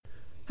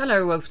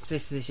Hello, welcome to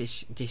this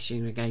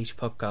edition of Engage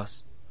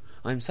podcast.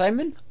 I'm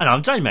Simon. And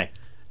I'm Jamie.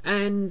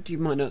 And you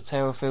might not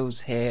tell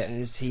Phil's here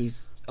as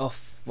he's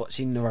off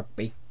watching the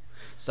rugby.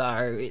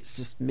 So it's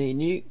just me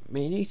and you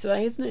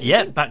today, isn't it?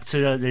 Yeah, back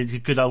to the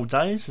good old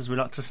days, as we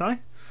like to say.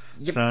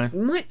 You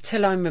might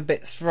tell I'm a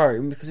bit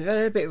thrown because we've had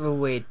a bit of a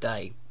weird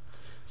day.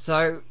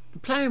 So the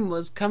plan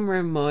was come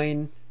around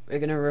mine, we're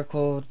going to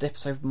record the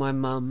episode of my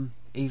mum,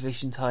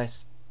 Evolution Entire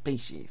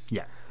Species.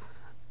 Yeah.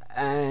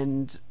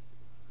 And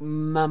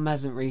Mum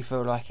hasn't really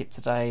felt like it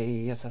today.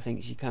 Yes, I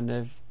think she kind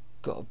of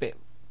got a bit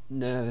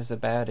nervous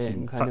about it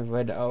and kind of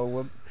went,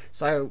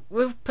 so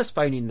we're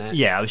postponing that.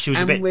 Yeah, she was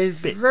and a bit... with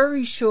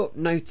very short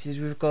notice,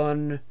 we've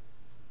gone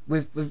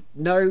with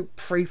no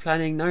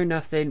pre-planning, no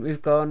nothing.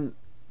 We've gone,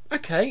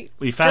 okay,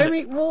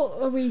 Jamie,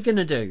 what are we going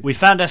to do? We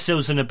found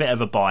ourselves in a bit of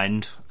a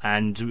bind,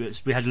 and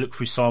we had to look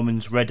through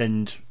Simon's Red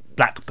and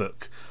Black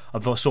book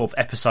of sort of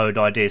episode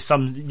ideas.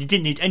 Some you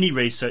didn't need any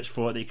research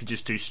for it; that you could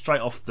just do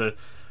straight off the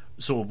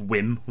sort of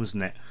whim,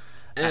 wasn't it?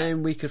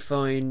 And we could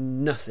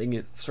find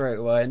nothing straight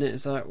away, and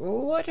it's like,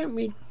 well, why don't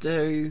we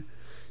do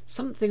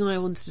something I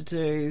wanted to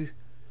do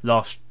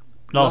last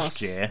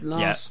year,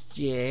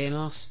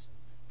 last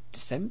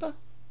December?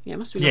 Yeah, it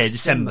must be last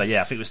December.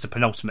 Yeah, I think it was the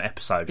penultimate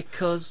episode.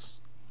 Because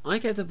I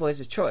gave the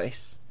boys a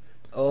choice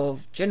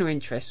of general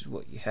interest,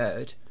 what you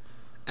heard,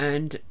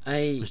 and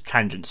it was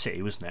Tangent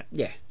City, wasn't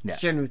it? Yeah.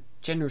 General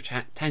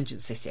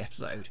Tangent City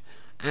episode,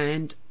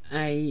 and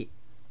a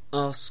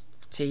Ask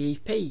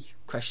TEP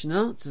question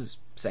and answers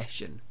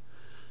session.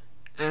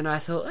 And I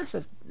thought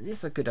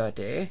that's a good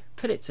idea.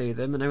 Put it to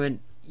them, and I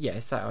went, yeah,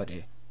 it's that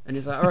idea. And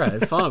it's like, all right,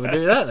 it's fine, we'll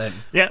do that then.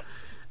 Yeah.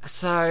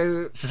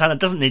 So Susanna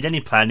doesn't need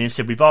any planning,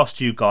 so we've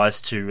asked you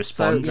guys to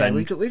respond. So yeah,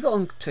 we got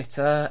on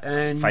Twitter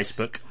and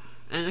Facebook,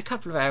 and a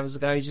couple of hours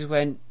ago, you just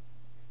went,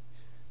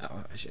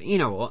 oh, you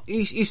know what?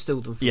 You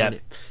stalled them for a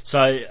minute.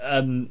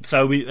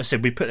 So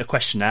we put a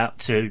question out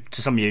to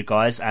some of you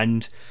guys,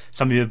 and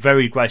some of you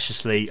very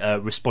graciously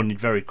responded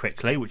very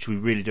quickly, which we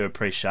really do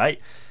appreciate.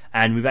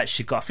 And we've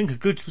actually got, I think, a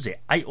good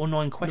 8 or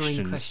 9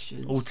 questions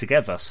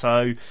altogether.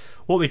 So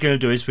what we're going to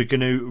do is we're going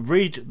to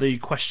read the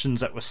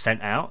questions that were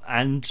sent out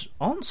and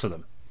answer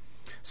them.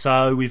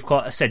 So we've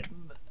got, I said,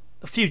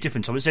 a few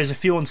different topics. There's a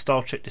few on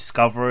Star Trek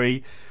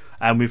Discovery.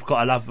 And we've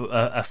got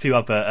a few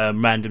other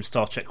random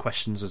Star Trek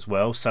questions as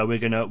well. So we're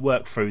going to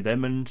work through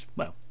them and,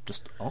 well,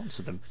 just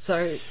answer them.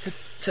 So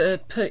to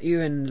put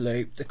you in the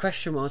loop, the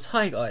question was,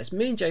 hi guys,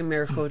 me and Jamie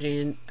are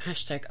recording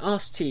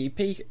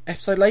 #AskTEP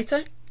episode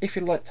later. If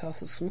you'd like to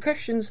ask us some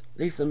questions,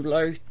 leave them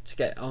below to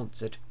get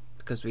answered,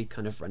 because we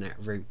kind of run out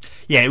of room.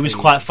 Yeah, it was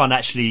quite fun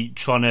actually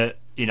trying to,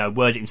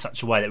 word it in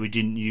such a way that we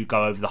didn't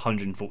go over the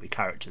 140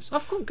 characters.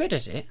 I've got good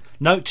at it.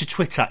 Note to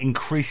Twitter,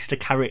 increase the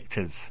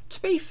characters. To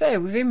be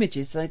fair, with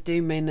images, they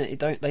do mean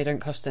that they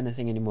don't cost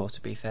anything anymore, to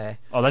be fair.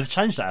 Oh, they've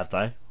changed that, have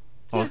they?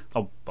 Yeah.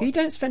 You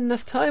don't spend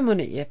enough time on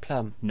it yet,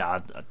 Plum. No, I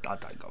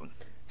don't go on.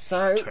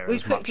 So, we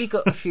quickly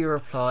got a few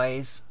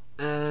replies,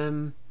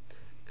 and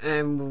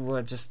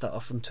we'll just start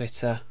off on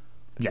Twitter.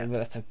 Yeah.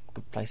 That's a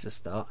good place to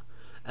start.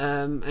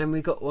 And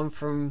we got one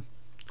from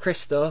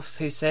Christoph,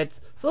 who said,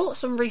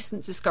 thoughts on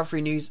recent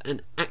Discovery news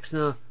and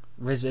Axanar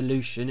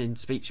resolution in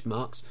speech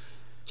marks.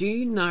 Do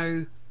you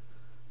know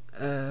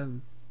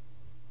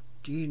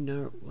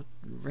what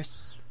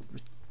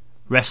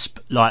Resp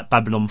like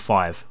Babylon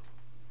 5?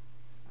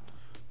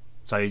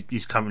 So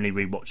he's currently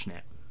rewatching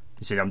it.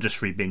 He said, I'm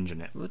just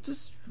re-binging it. What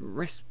does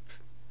Resp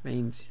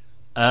means?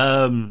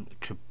 I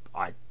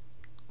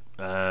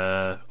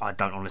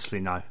don't honestly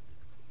know.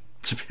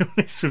 To be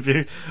honest with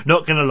you,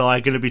 not going to lie,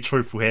 going to be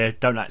truthful here,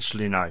 don't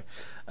actually know.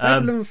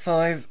 Babylon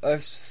 5,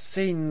 I've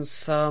seen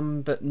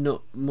some, but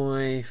not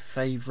my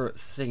favourite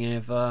thing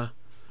ever.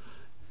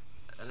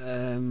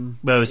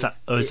 Where was that?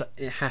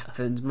 It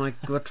happened. My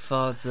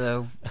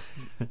godfather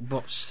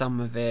watched some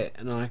of it,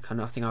 and I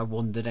think I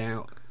wandered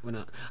out when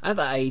at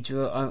that age.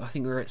 I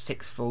think we were at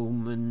sixth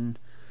form and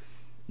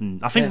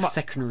I think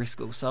secondary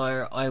school.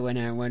 So I went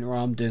out and went, well,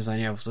 I'm doing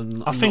something else,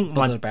 and I'm not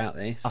bothered about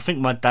this. I think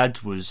my dad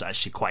was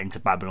actually quite into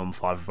Babylon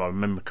 5, if I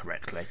remember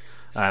correctly.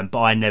 But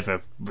I never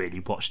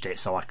really watched it,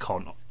 so I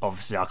can't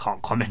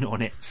comment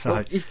on it. So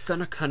well, you're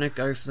gonna kind of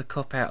go for the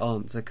cop-out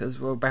answer because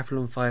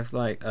Babylon 5's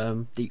like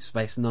Deep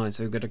Space Nine,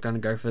 so we're gonna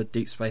go for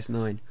Deep Space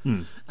Nine.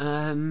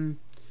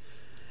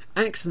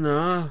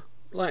 Axanar,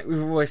 like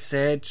we've always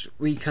said,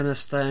 we kind of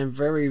stand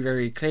very,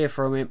 very clear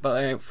from it.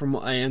 But from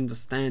what I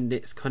understand,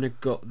 it's kind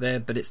of got there,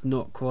 but it's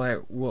not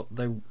quite what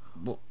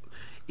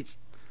it's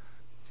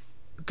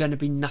going to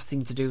be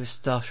nothing to do with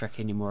Star Trek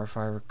anymore, if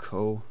I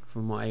recall,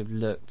 from what I've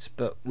looked.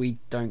 But we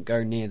don't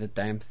go near the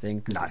damn thing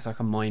because it's like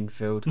a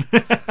minefield.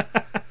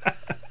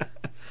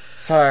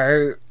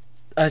 So,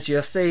 as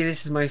you'll see,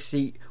 this is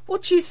mostly,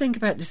 what do you think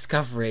about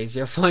Discoveries?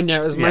 You'll find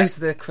out as most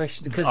of the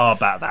questions.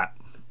 About that.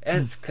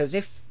 It's because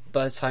if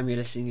by the time you're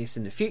listening to this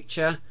in the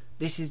future,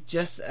 this is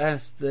just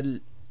as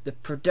the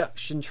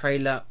production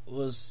trailer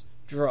was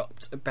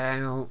dropped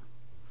about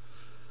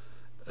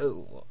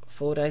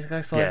 4 days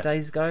ago, 5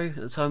 days ago, at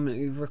the time that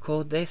we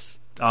record this.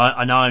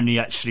 I only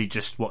actually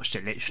just watched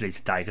it literally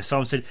today because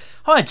someone said,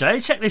 "Hi Jay,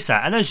 check this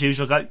out," and as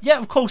usual, I go, "Yeah,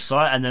 of course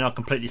I," and then I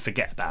completely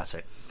forget about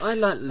it. I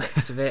like the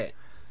looks of it.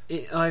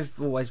 I've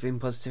always been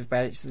positive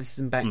about it. Just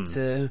listen back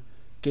to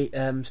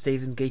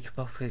Stephen's Geek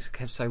Apocalypse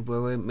episode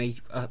where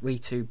we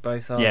two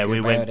both argued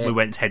about it. We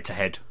went head to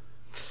head.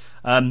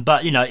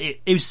 But you know, it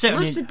was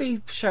certainly nice to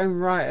be shown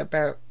right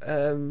about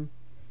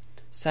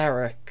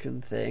Sarek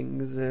and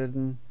things,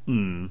 and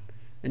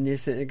you're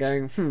sitting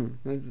there going,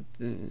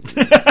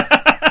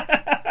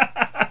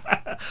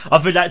 I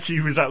think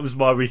actually that was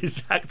my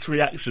exact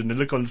reaction. The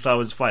look on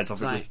Sarah's face. I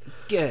think like,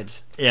 good.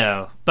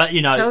 Yeah, but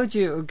you know, told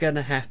you it was going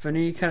to happen.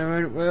 And you kind of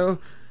went, well.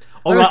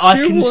 All right,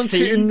 I can want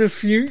see it in the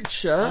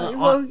future.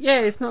 Well,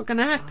 yeah, it's not going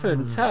to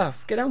happen.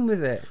 Tough. Get on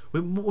with it.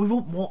 We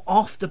want more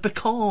after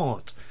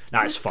Picard.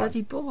 No, it's fine.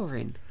 Bloody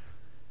boring.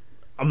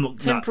 I'm not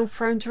temporal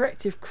prone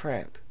directive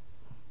crap.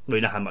 We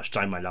know how much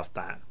Janeway loved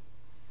that.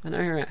 I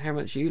know how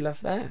much you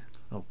love that.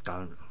 Oh,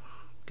 don't.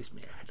 Gives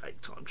me a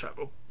headache. Time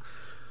travel.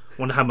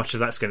 Wonder how much of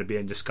that's going to be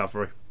in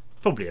Discovery.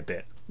 Probably a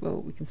bit.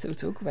 Well, we can still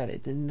talk about it.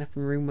 It didn't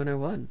happen in Room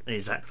 101.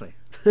 Exactly.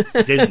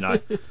 Didn't know.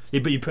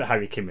 Yeah, but you put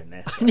Harry Kim in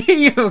there. So. I knew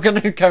you were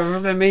going to go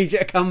with an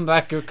immediate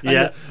comeback.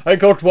 Yeah. I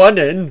got one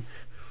in.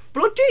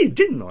 But I did,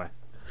 didn't I?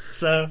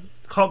 So,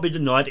 can't be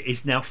denied. It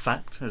is now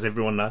fact, as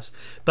everyone knows.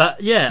 But,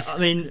 yeah, I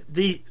mean,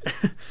 the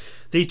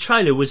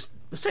trailer was,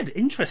 I said,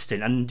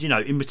 interesting. And, you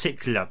know, in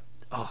particular,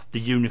 the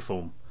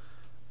uniform.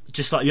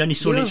 Just like you only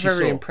saw it. You were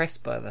very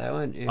impressed by that,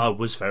 weren't you? I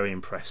was very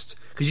impressed.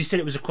 Because you said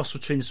it was a cross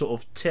between sort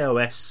of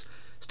TOS,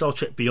 Star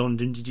Trek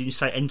Beyond, and did you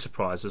say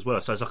Enterprise as well?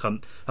 So it's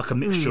like a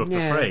mixture of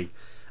the three,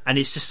 and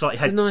it's just like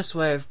it's a nice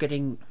way of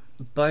getting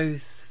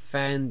both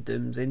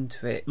fandoms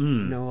into it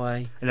in a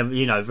way, and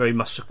you know, very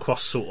much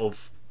across sort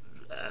of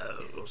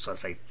what should I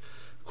say,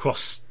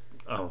 cross.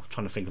 Oh, I'm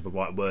trying to think of the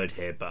right word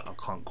here, but I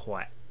can't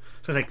quite.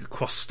 So it's like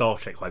across Star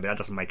Trek way, but that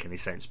doesn't make any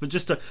sense. But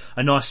just a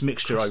nice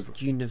mixture over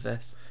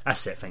universe.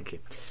 That's it. Thank you.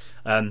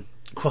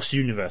 Cross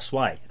universe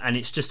way, and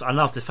it's just I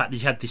love the fact that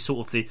you had this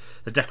sort of the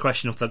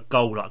decoration of the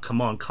gold like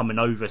command coming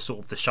over sort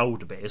of the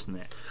shoulder bit, isn't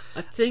it?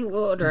 I think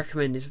what I'd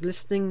recommend is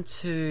listening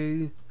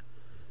to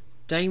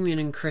Damien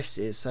and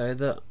Chris's, so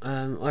the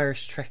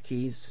Irish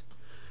Trekkies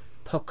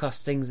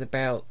podcast things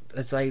about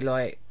as they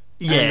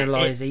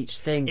analyse each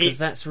thing, because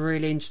that's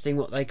really interesting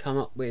what they come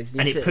up with,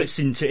 and it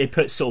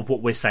puts sort of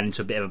what we're saying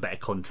into a bit of a better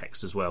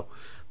context as well.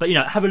 But you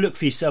know, have a look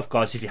for yourself,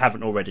 guys, if you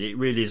haven't already. It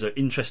really is an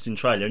interesting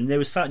trailer, and there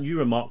was something you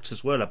remarked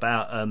as well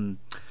about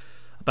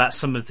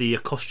some of the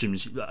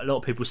costumes. A lot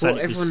of people say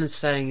everyone is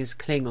saying is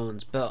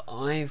Klingons, but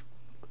I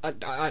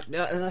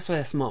that's where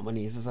the smart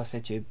money is, as I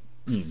said to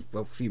you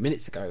a few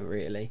minutes ago,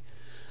 really.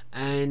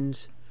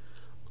 And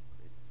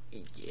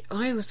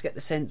I always get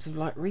the sense of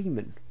like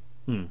Riemann,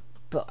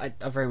 but I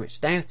very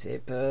much doubt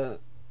it. But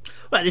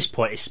well, at this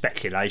point, it's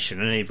speculation,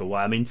 and either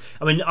way, I mean,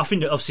 I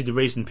think that obviously the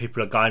reason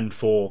people are going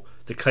for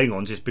the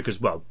Klingons is because,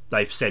 well,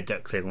 they've said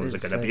that Klingons are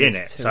going to be in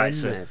it, so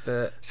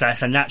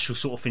it's a natural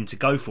sort of thing to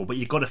go for. But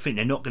you've got to think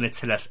they're not going to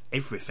tell us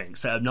everything,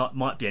 so it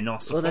might be a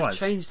nice surprise. Well, they've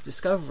changed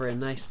Discovery,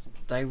 and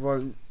they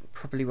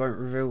probably won't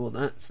reveal what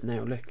that's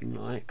now looking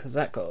like, because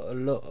that got a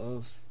lot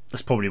of.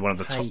 That's probably one of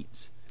the top.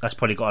 That's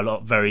probably got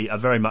a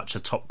very much a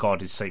top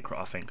guarded secret,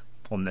 I think,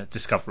 on the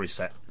Discovery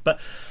set, but.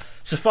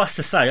 Suffice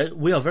to say,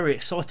 we are very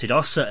excited.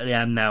 I certainly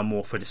am now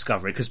more for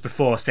Discovery, because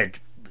before I said,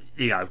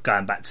 you know,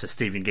 going back to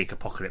Stephen Geek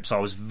Apocalypse, I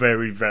was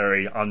very,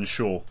 very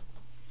unsure.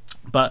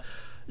 But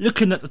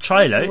looking at the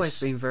trailer, I've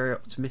always been very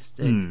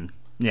optimistic.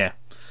 Yeah,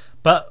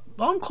 but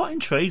I'm quite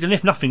intrigued, and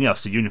if nothing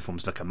else, the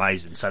uniforms look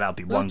amazing, so that'll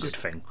be one good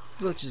thing.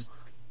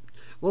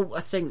 Well,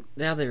 I think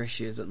the other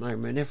issue is at the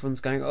moment,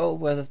 everyone's going, oh,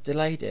 well, they've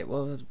delayed it.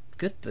 Well,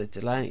 good they're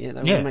delaying it.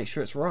 They want to make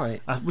sure it's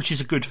right. Which is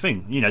a good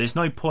thing. You know, there's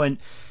no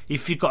point,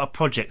 if you've got a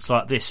project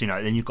like this, you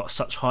know, then you've got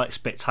such high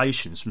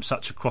expectations from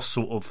such a cross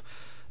sort of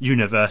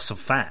universe of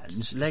fans.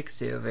 It's the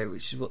legacy of it,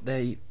 which is what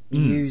they're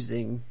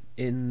using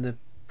in the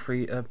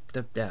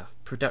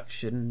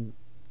production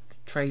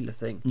trailer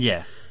thing.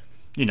 Yeah.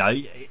 You know,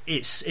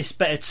 it's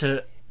better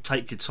to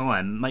take your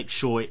time, make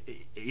sure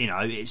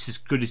it's as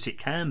good as it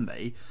can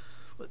be.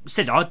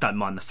 I don't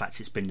mind the fact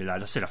it's been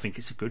delayed. I think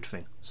it's a good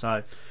thing.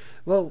 So,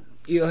 well,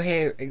 you'll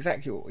hear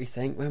exactly what we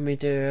think when we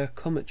do a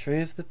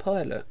commentary of the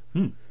pilot.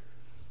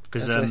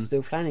 Because we're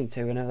still planning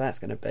to, whenever that's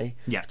going to be.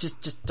 Yeah.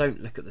 Just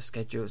don't look at the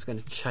schedule. It's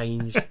going to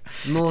change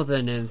more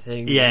than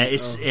anything. Yeah,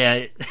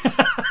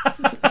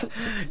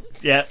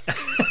 yeah.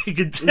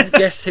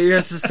 Guess who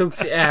has to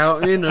sort it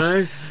out? You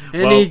know,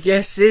 any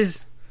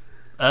guesses?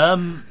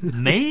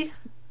 Me.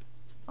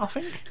 I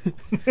think.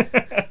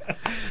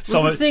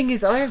 Well, the thing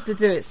is, I have to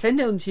do it, send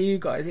it on to you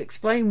guys,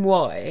 explain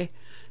why,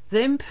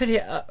 then put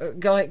it up,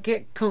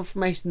 get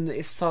confirmation that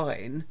it's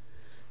fine,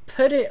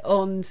 put it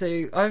on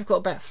to. I've got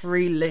about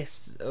 3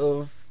 lists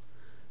of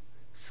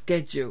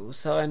schedules,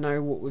 so I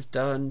know what we've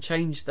done,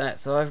 change that,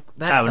 so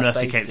that's how on earth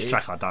updated. you keep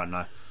track, I don't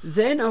know.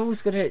 Then I've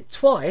also got to do it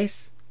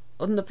twice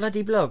on the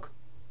bloody blog.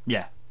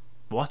 Yeah.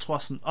 Why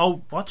twice on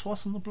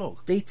the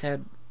blog?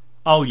 Detailed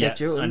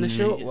schedule and the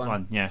short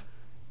one. Yeah.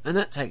 And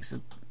that takes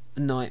a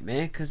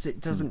nightmare because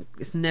it doesn't.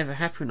 It's never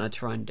happened when I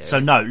try and do So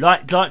it. no,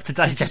 like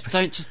today's Just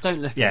episode.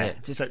 don't look Yeah. at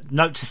it. Just So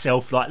note to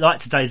self, like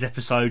today's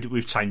episode,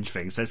 we've changed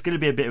things. So it's going to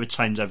be a bit of a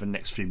change over the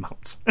next few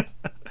months.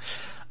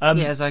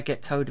 as I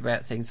get told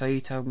about things. So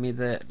you told me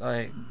that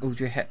like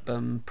Audrey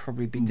Hepburn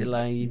probably be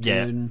delayed.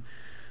 Yeah.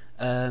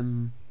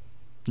 And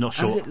Not was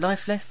sure. it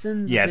Life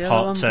Lessons? Yeah, The part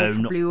other one 2, will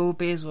not- probably all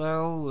be as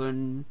well,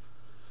 and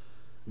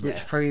which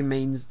Yeah. probably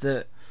means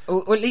that.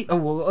 Or at least,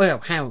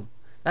 how?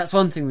 That's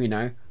one thing we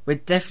know. We're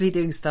definitely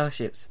doing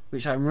Starships,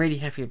 which I'm really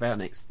happy about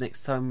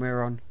next time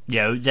we're on.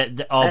 Yeah,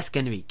 That's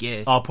going to be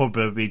good. I'll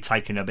probably be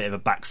taking a bit of a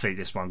backseat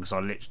this one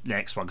because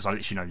next one because I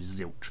literally know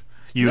zilch.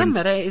 You Doesn't and,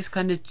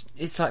 matter.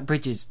 It's like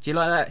Bridges. Do you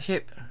like that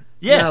ship?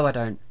 Yeah. No, I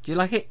don't. Do you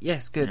like it?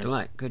 Yes, good. I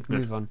like. Good.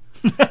 Move on.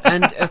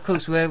 And of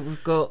course,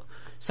 we've got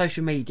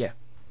social media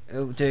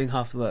doing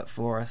half the work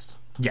for us.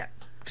 yeah,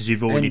 because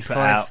you've already And put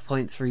out.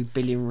 5.3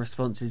 billion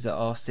responses that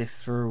are sift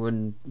through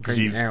and 'Cause print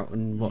you- out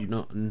and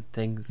whatnot and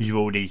things. You've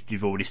already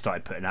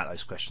started putting out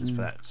those questions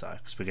for that, so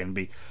because we're going to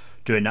be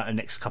doing that the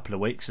next couple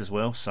of weeks as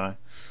well. So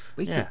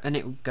yeah. And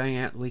it will going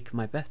out the week of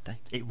my birthday.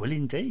 it will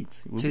indeed.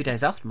 It will 2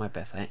 days after my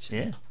birthday, actually.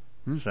 Yeah.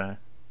 So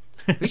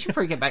We should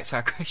probably get back to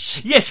our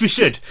question. yes, we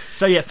should.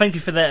 So yeah, thank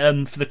you for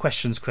that for the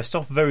questions,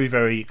 Christoph. Very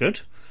very good.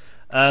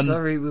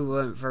 Sorry, we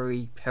weren't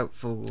very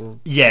helpful. Or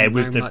Yeah, didn't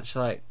with know the- much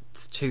like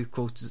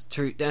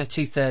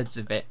 2/3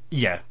 of it.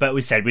 Yeah, but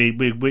we said we're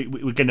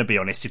going to be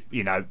honest.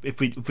 If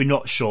we're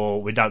not sure,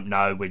 we don't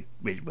know.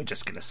 We're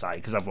just going to say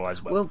because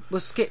otherwise, We'll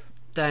skip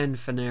Dan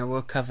for now.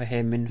 We'll cover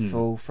him in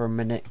full for a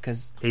minute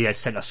because he has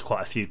sent us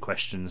quite a few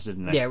questions,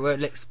 didn't he? yeah,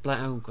 we'll explain.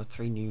 Oh, we've got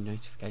 3 new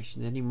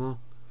notifications anymore.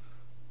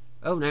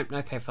 Oh no,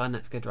 okay, fine,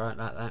 that's good, right,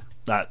 like that.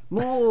 That,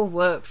 More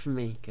work for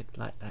me, good,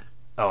 like that.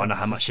 oh, I know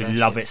how For much you Starships.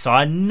 love it. So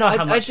I know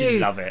how much I do, you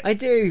love it. I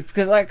do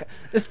because like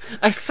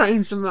I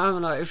sang to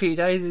Mum like a few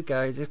days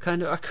ago. Just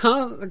kind of, I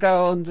can't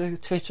go on to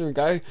Twitter and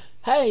go,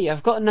 "Hey,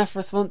 I've got enough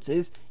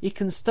responses. You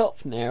can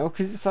stop now."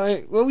 Because it's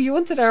like, well, you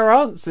wanted our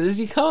answers.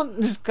 You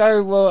can't just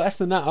go, "Well, that's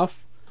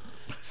enough."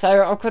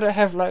 So I've got to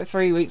have like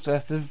 3 weeks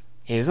worth of.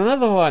 Here's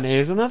another one.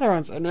 Here's another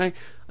answer. And I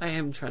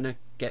am trying to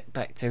get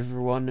back to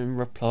everyone and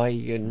reply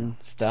and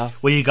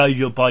stuff. Well,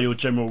 you'll buy your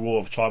general rule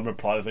of try and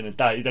reply within a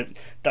day,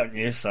 don't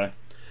you? So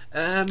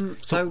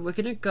So we're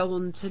going to go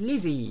on to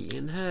Lizzie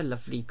and her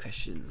lovely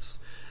questions.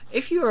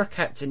 If you were a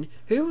captain,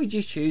 who would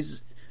you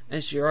choose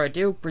as your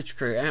ideal bridge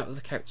crew out of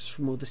the characters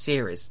from all the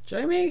series?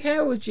 Jamie,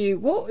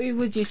 what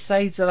would you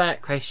say to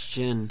that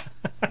question?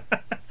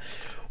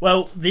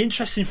 Well, the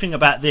interesting thing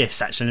about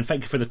this, actually, and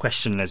thank you for the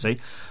question, Lizzie,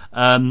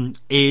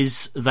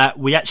 is that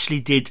we actually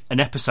did an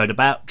episode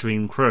about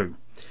Dream Crew,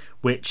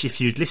 which,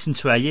 if you'd listened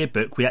to our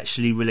yearbook, we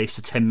actually released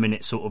a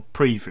 10-minute sort of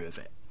preview of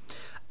it.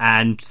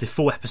 And the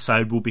full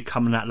episode will be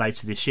coming out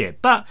later this year.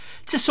 But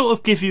to sort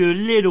of give you a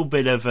little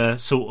bit of a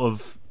sort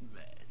of...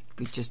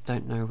 We just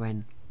don't know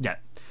when. Yeah,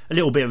 a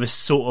little bit of a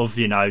sort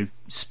of,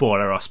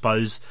 spoiler, I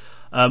suppose.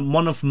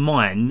 One of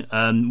mine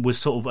was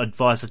sort of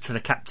advisor to the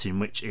captain,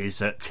 which is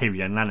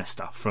Tyrion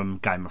Lannister from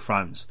Game of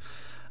Thrones.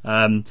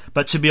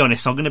 But to be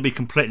honest, I'm going to be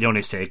completely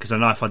honest here, because I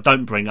know if I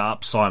don't bring it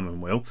up,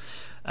 Simon will.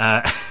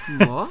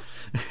 What?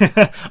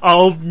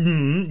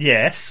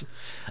 Yes.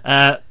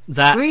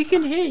 That We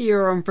can hear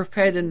you're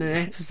unprepared in an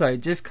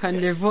episode. Just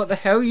kind of, what the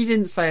hell? You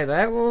didn't say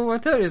that. Well, I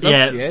thought it was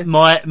obvious.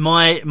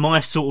 my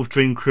sort of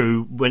dream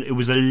crew when it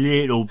was a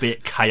little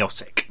bit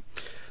chaotic.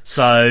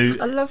 So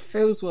I love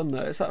Phil's one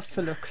though. It's like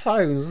full of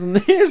clones,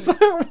 and it's like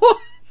what?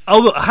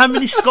 oh, how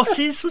many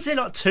Scotties was it?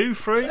 Like 2,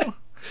 3?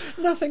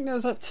 Nothing. There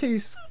was like 2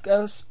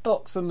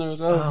 Spocks on there as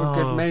well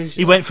for good measure.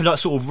 He went for like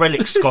sort of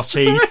relic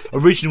Scotty,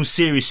 original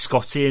series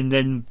Scotty, and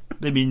then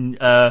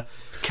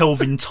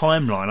Kelvin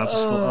timeline. I just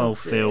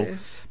thought, dear. Phil.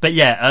 But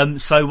yeah,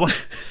 so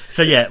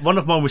one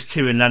of mine was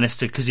Tyrion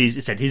Lannister because he's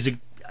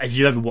if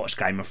you ever watched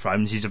Game of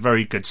Thrones, he's a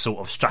very good sort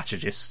of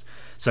strategist.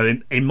 So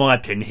in my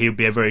opinion, he would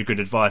be a very good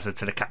advisor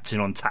to the captain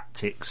on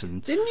tactics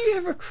and. Didn't you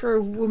have a crew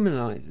of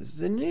womanizers?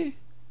 Didn't you?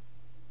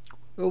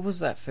 Or was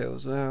that Phil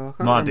as well? I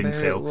can't Might have been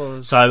remember who Phil. it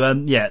was. So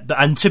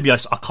and to be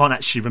honest, I can't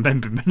actually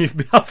remember many of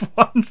the other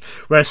ones.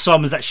 Whereas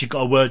Simon's actually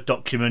got a Word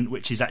document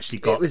which he's actually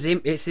got.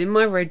 It's in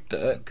my red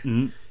book.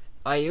 Mm.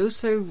 I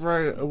also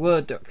wrote a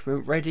Word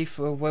document ready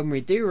for when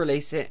we do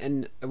release it,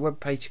 and a web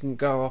page can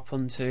go up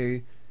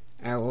onto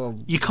our.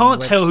 You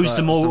can't tell who's website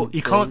the or more. something.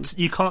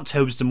 You can't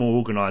tell who's the more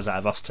organised out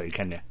of us two,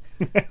 can you?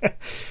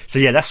 So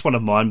yeah, that's one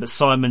of mine. But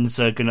Simon's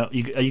gonna.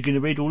 Are you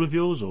gonna read all of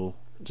yours or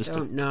just?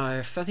 Don't know.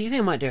 I think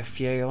I might do a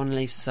few. I want to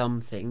leave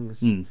some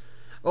things. Mm.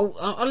 Well,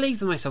 I'll leave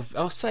them myself.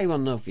 I'll say one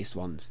of the obvious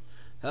ones.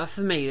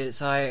 For me,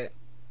 it's like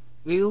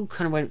we all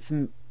kind of went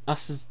from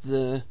us as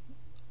the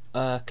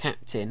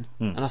captain,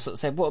 and I sort of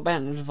said, "What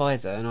about an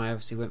advisor?" And I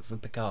obviously went for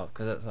Picard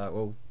because that's like,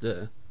 well,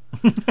 duh.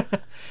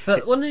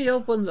 But one of the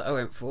odd ones that I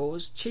went for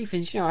was Chief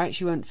Engineer. I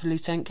actually went for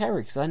Lieutenant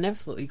Carey because I never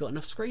thought he got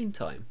enough screen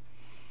time.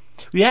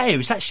 Yeah, it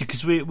was actually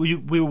because we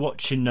were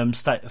watching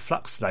State of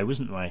Flux today,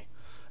 wasn't we?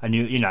 And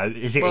you know,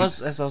 is it? Well,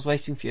 as I was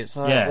waiting for you, it's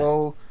like, Yeah.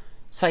 well,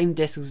 same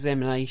desk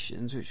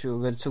examinations, which we were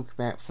going to talk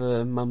about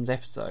for Mum's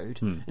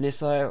episode, and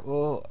it's like,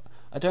 well,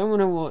 I don't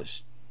want to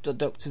watch the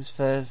Doctor's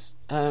first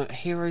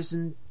Heroes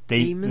and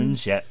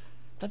Demons. Yeah.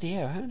 Bloody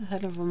hell, how the hell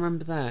do I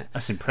remember that?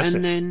 That's impressive.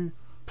 And then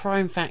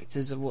Prime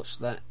Factors, I've watched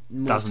that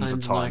more Dozens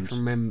of times than I times. can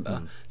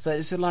remember. So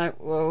it's like,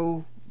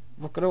 well,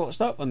 I've got to watch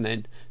that one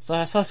then. So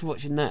I started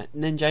watching that,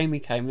 and then Jamie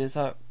came and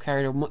I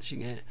carried on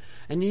watching it.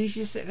 And you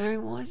just sit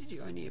going, why did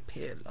you only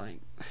appear like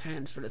a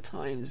handful of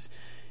times?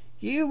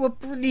 You were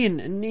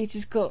brilliant, and he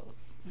just got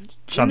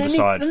shunned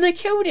aside. And they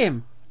killed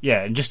him.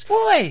 Yeah, and just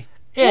Why?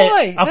 Yeah,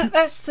 Why? I've-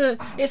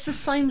 It's the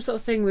same sort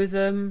of thing with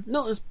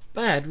not as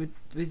bad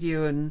with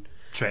you and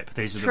Trip.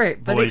 These are Trip,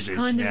 the but voices. it's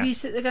kind of yeah. you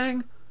sit there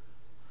going,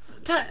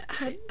 that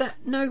had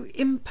no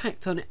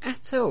impact on it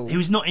at all. He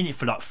was not in it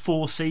for like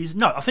 4 seasons.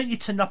 No, I think he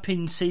turned up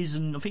in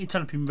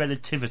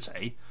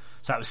Relativity.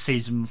 So that was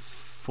season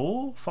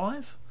 4,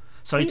 5.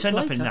 So he turned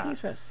up in I that. think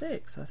it's about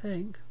 6. I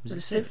think. Was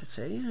it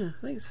Relativity, yeah.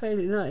 I think it's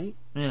fairly late.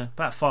 Yeah,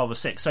 about 5 or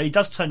 6. So he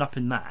does turn up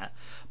in that.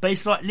 But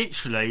it's like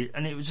literally,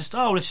 and it was just,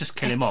 oh, let's just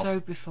kill him off.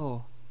 Episode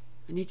before,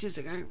 and you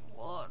just go,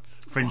 what?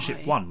 Friendship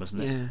Why? 1,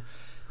 wasn't it? Yeah.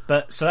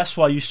 But so that's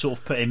why you sort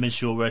of put him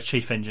as your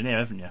chief engineer,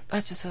 haven't you?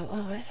 I just thought,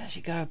 oh, let's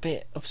actually go a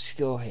bit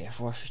obscure here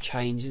for us to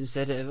change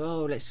instead of,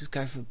 oh, let's just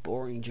go for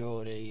boring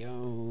Geordie.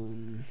 Oh.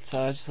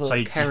 So I just thought, So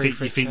you carry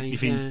for a think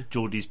change,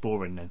 Geordie's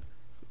boring then?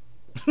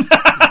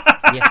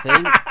 yeah. You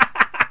think?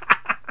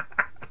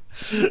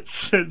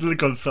 The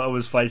look on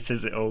Solomon's face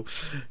says it all.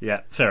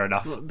 Yeah, fair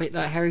enough. What, a bit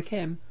like Harry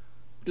Kim?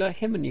 Like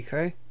him on your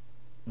crew?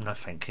 No,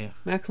 thank you.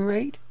 Malcolm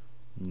Reed?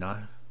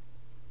 No.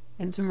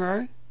 Ensign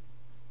Rowe?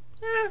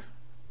 Yeah.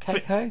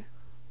 Keiko?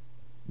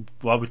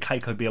 Why would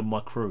Keiko be on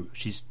my crew?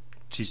 She's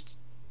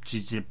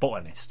a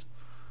botanist.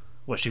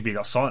 Well, she'd be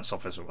like a science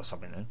officer or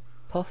something then.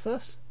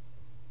 Porthos?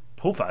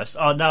 Porthos?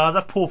 Oh no, I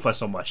have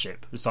Porthos on my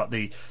ship. It's like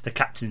the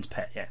captain's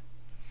pet, yeah.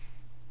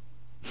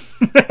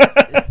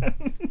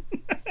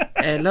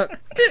 Hey, look.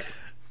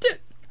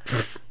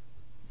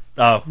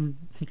 Oh,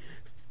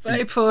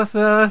 Hey,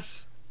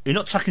 Porthos. you're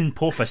not chucking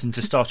Porthos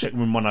into Star Trek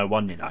Room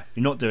 101, you know.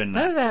 You're not doing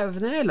that. That's out of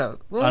an airlock.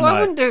 Well, I I know.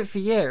 wouldn't do it for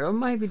you. I'd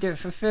maybe do it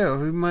for Phil,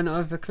 who might not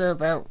have a clue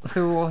about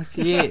who or what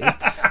he is.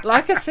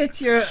 Like I said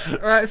to you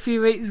right a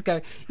few weeks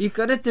ago, you've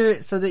got to do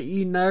it so that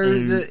you know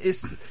that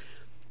it's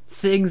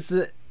things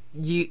that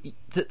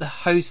the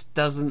host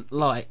doesn't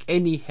like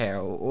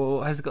anyhow,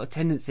 or has got a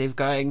tendency of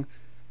going,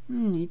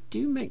 you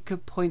do make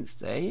good points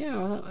there. Yeah,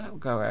 well, that'll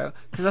go out.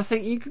 Because I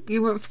think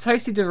you went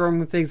totally the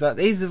wrong things like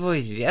these are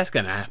voices. Yeah, that's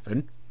going to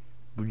happen.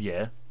 Well,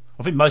 yeah.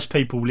 I think most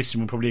people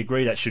listening will probably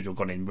agree that should have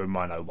gone in Room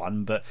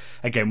 101, but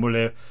again,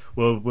 we'll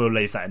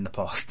leave that in the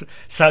past.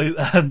 So,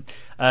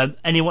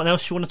 anyone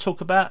else you want to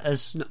talk about?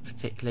 As Not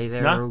particularly.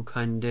 They're No? all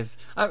kind of.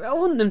 I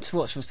want them to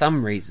watch for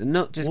some reason,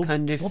 not just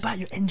kind of. What about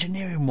your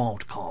engineering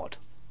wild card?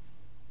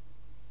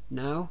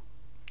 No.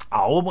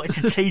 Oh, I wanted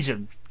to tease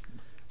them.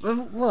 Well,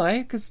 why?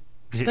 Because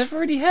 'Cause it's- they've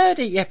already heard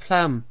it, yeah,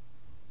 Plum.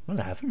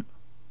 Well, I haven't.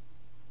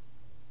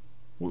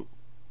 Well,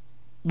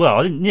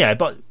 I didn't. Yeah,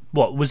 but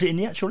what was it in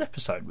the actual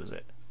episode? Was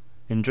it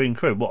in Dream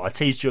Crew? What I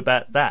teased you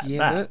about that? Yeah,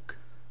 that. look.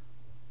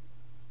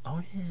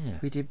 Oh yeah.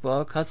 We did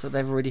wildcards, so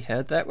they've already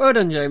heard that. Well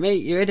done, Jamie.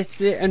 You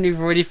edited it and you've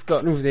already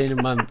forgotten within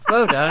a month.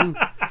 Well done.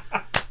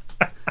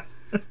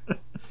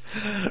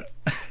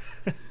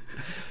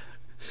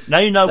 Now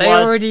you know They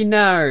why. already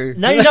know.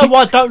 Now you know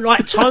why I don't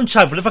like time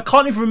travel. If I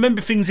can't even remember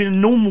things in a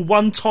normal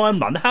one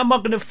timeline, how am I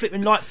going to flip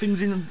and like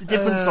things in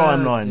different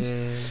timelines?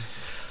 Dear.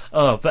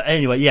 Oh, but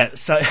anyway, yeah.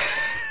 So,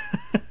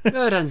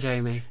 Well done,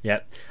 Jamie. yeah.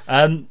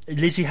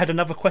 Lizzie had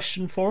another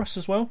question for us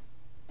as well.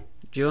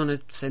 Do you want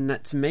to send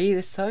that to me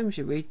this time?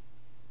 Should we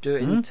do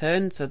it in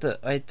turn so that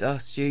I'd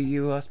asked you,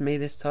 you asked me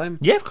this time?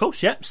 Yeah, of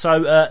course, yeah.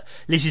 So,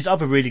 Lizzie's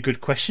other really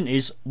good question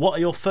is, what are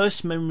your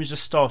first memories of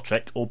Star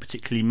Trek, or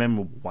particularly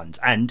memorable ones?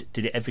 And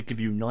did it ever give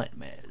you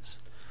nightmares?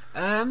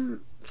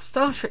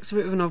 Star Trek's a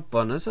bit of an odd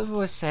one, as I've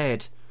always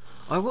said.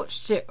 I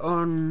watched it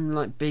on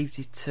like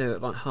BBC Two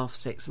at like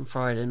 6:30 on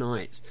Friday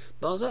nights,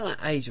 but I was at that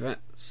age about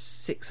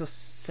 6 or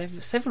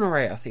 7 or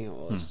 8, I think it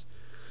was.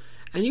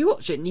 And you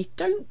watch it and you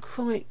don't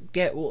quite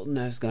get what on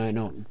earth's going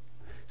on.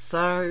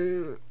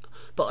 So,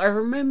 but I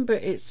remember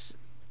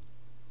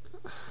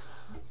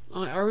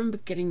I remember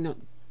getting that.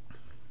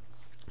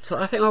 So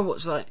I think I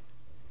watched I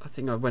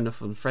went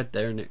off on Fred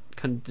there, and it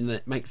kind of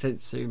didn't make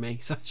sense to me,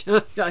 so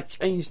I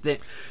changed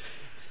it.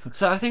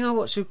 So I think I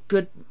watched a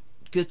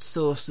good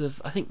source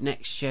of, I think,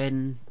 Next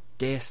Gen,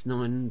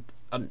 DS9,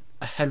 and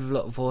a hell of a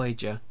lot of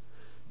Voyager,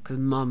 because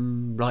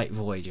Mum liked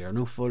Voyager an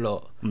awful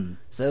lot.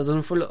 So there was an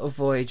awful lot of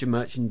Voyager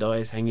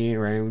merchandise hanging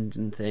around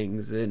and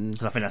things, and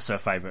 'Cause I think that's her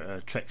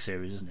favourite Trek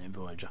series, isn't it,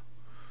 Voyager?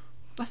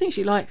 I think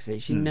she likes it.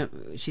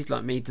 She's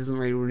like me, doesn't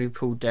really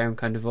pull down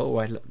kind of,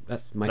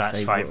 that's my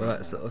favourite, or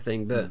that sort of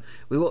thing. But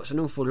we watched an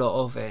awful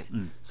lot of it.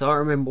 So I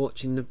remember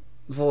watching the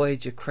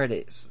Voyager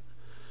credits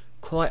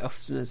quite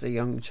often as a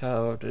young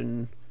child,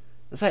 and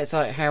I say it's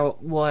like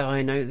why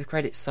I know the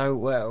credits so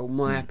well,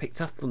 why I picked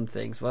up on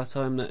things by the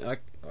time that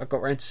I got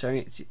around to showing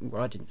it to you.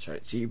 Well, I didn't show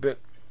it to you, but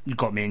You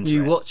got me into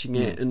you it. watching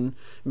it and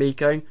me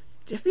going,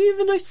 have you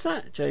ever noticed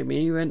that,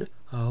 Jamie? You went,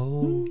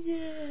 oh.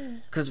 Yeah.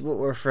 Because what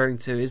we're referring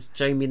to is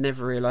Jamie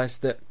never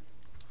realised that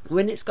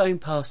when it's going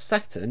past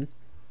Saturn,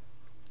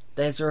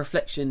 there's a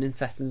reflection in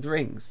Saturn's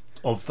rings.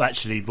 Of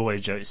actually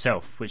Voyager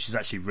itself, which is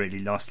actually a really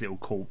nice little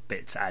cool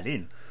bit to add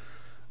in.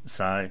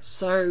 So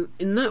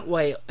in that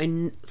way,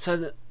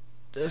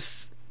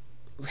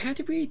 how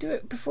did we do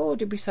it before?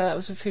 Did we say that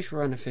was official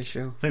or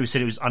unofficial? I think we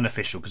said it was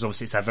unofficial because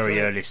obviously it's our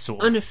very earliest sort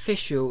of...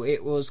 Unofficial,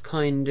 it was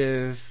kind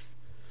of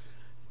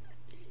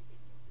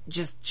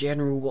just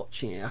general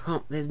watching it.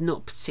 There's not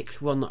a particular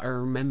one that I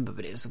remember,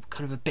 but it was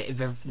kind of a bit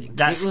of everything.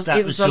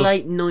 It was the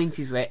late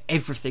 90s where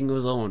everything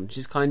was on,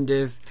 just kind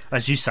of...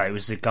 As you say, it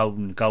was the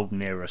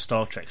golden era of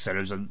Star Trek, so there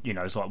was it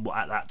was like,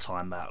 at that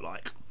time, about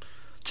like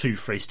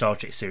 2-3 Star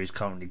Trek series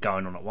currently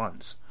going on at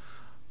once.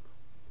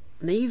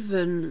 And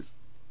even...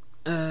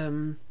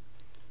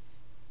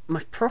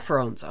 my proper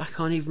answer, I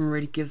can't even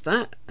really give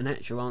that an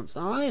actual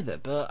answer either,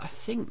 but I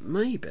think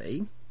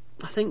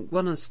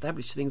one of the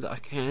established things that I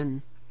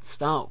can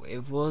start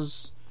with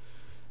was,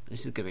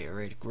 this is going to be a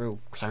really real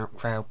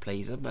crowd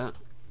pleaser, but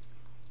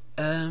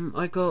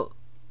I got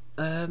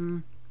I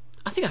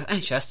think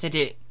I said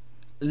it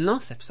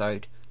last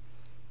episode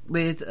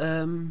with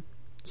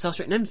Star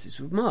Trek Nemesis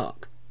with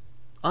Mark.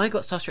 I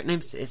got Star Trek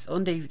Nemesis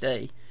on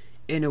DVD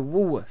in a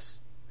Woolworths,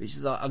 which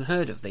is like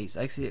unheard of these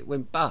days because it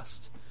went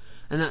bust,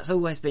 and that's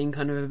always been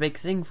kind of a big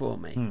thing for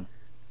me.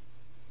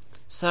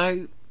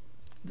 So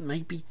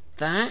maybe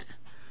that.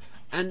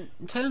 And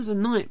in terms of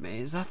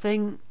nightmares, I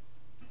think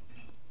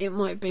it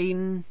might have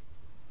been,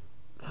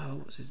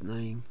 what's his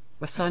name?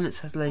 Where Silence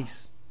Has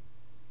Lease.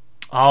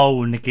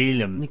 Oh,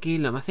 Nagilum.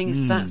 I think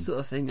it's that sort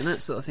of thing, and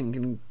that sort of thing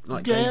can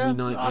give me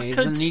nightmares,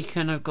 and you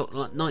kind of got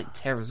like night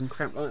terrors and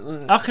crap like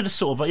that. I could have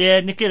sort of,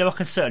 Nagilum, I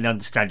can certainly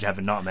understand you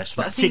having nightmares,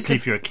 particularly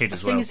if you're a kid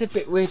as well. I think it's a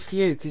bit weird for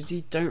you because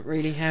you don't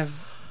really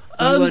have.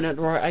 You weren't at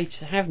the right age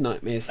to have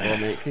nightmares from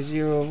it because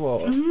you were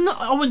what? No,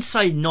 I wouldn't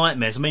say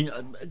nightmares. I mean,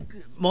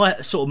 my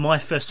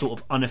first sort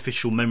of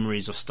unofficial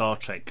memories of Star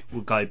Trek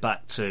will go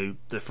back to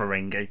the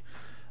Ferengi.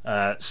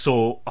 I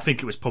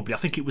think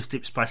it was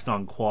Deep Space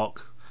Nine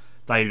Quark.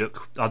 They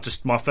look.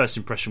 My first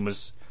impression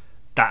was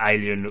that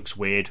alien looks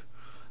weird,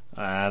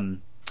 and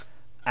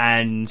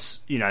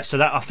so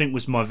that I think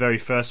was my very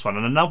first one.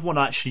 And another one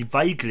I actually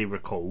vaguely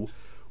recall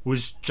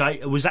was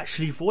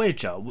actually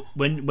Voyager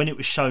when it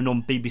was shown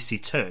on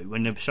BBC Two,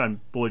 when they were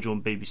showing Voyager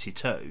on BBC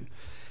Two,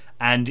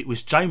 and it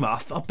was Janeway.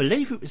 I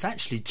believe it was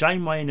actually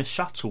Janeway in a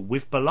shuttle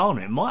with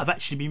B'Elanna. It might have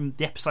actually been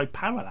the episode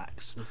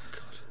Parallax.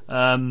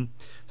 Oh, God.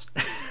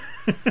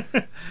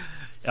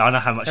 I know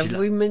how much. Have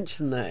we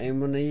mentioned that in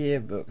one of the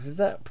yearbooks? Is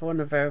that one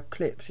of our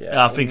clips?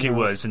 Yeah, I think it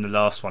was in the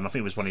last one. I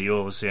think it was one of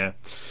yours. Yeah,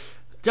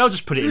 I'll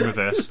just put it in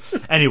reverse.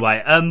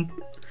 Anyway,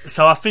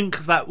 so I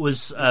think that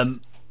was.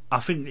 I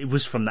think it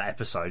was from that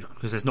episode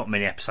because there's not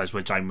many episodes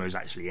where Janeway was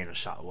actually in a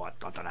shuttle. I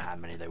don't know how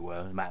many there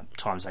were. The amount of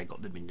times they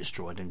got them in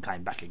destroyed and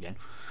came back again.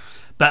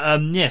 But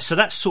so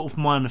that's sort of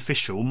my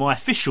unofficial. My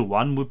official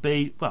one would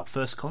be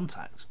First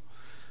Contact.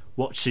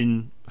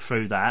 Watching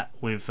through that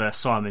with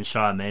Simon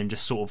showing me and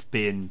just sort of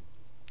being.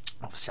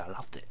 Obviously, I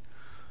loved it.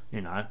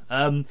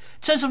 In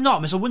terms of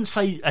nightmares, I wouldn't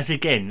say, as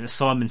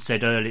Simon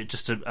said earlier,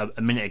 just a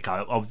minute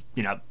ago.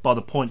 By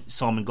the point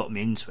Simon got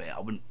me into it,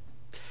 I wouldn't.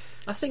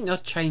 I think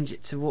I'd change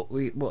it to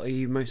what are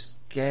you most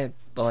scared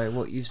by?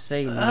 What you've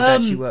seen would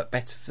actually work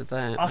better for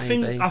that.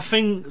 I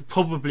think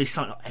probably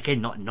something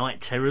again, like Night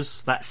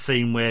Terrors. That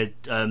scene where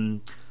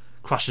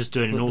Crusher's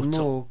doing an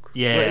autopsy.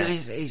 Yeah, well,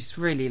 it's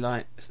really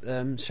like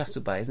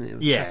Shuttle Bay, isn't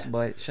it? Yeah,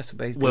 Shuttle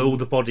Bay. Where all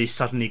the bodies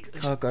suddenly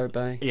cargo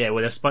bay. Yeah,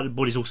 where the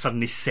bodies all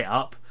suddenly sit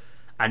up,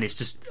 and it's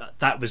just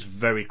that was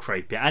very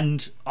creepy.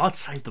 And I'd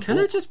say Can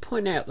I just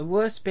point out the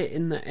worst bit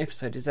in that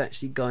episode is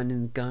actually Guy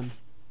in the Gun.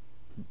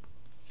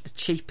 The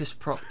cheapest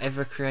prop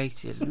ever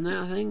created, isn't that?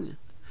 I think.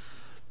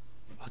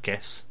 I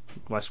guess.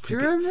 Do you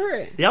remember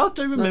it? Yeah, I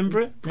do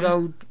remember it.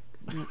 Gold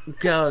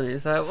gun.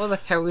 It's like, what the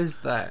hell is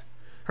that?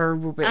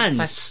 Horrible bit of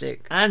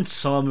plastic. And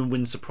Simon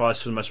wins the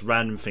prize for the most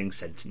random thing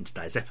said in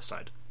today's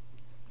episode.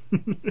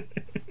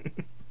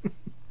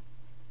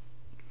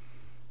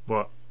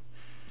 What?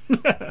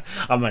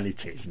 I'm only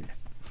teasing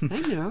you. I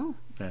know.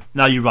 Yeah.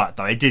 No, you're right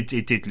though. It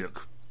did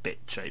look a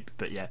bit cheap,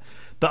 but yeah.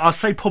 But I'll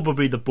say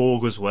probably the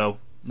Borg as well.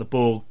 The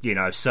Borg,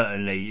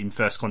 certainly in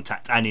First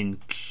Contact and in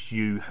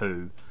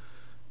Q-Who,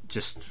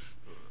 just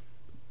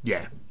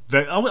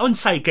very. I wouldn't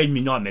say it gave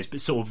me nightmares,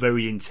 but sort of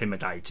very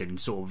intimidating,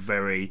 sort of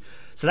very.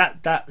 So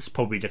that's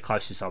probably the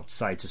closest I would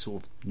say to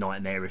sort of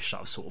nightmarish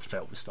that I've sort of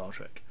felt with Star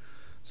Trek.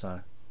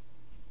 So,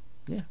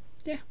 yeah.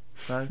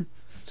 So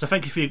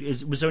thank you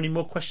for. Was there any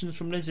more questions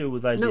from Lizzie, or were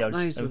they the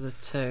only? Those are the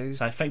two.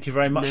 So thank you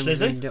very much, then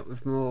Lizzie. We'll end up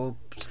with more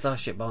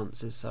Starship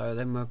answers. So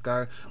then we'll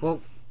go. Well,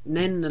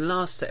 then the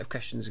last set of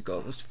questions we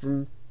got was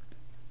from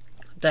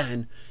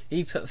Dan.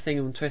 He put a thing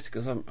on Twitter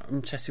because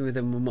I'm chatting with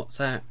him on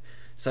WhatsApp.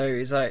 So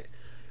it's like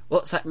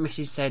WhatsApp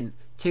message sent.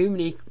 Too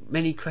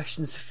many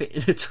questions to fit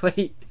in a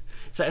tweet.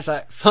 So it's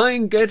like,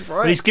 fine, good, right.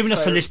 Well, he's given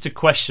us a list of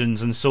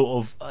questions and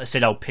sort of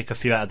said I'll pick a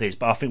few out of these,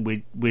 but I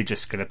think we're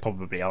just going to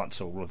probably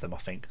answer all of them. I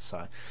think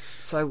so.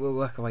 So we'll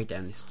work our way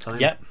down this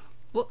time. Yep.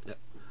 What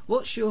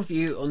What's your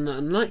view on the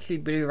unlikely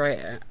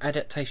Blu-ray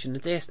adaptation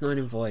of DS9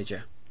 and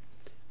Voyager?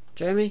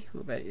 Jeremy,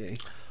 what about you?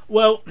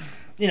 Well,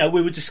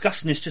 we were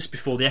discussing this just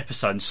before the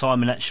episode, and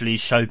Simon actually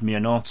showed me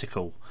an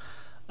article.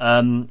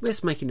 We're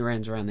just making the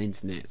rounds around the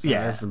internet, so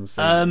everyone's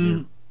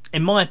seen it.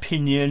 In my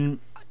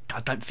opinion,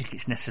 I don't think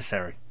it's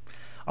necessary.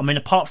 I mean,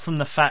 apart from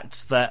the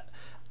fact that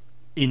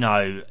you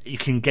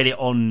can get it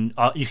on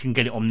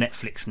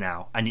Netflix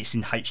now, and it's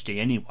in HD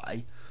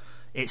anyway.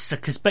 It's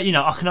but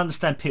I can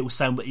understand people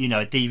saying, but a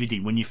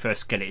DVD when you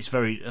first get it, it's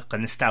very a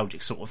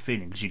nostalgic sort of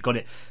feeling because you got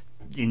it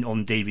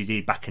on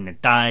DVD back in the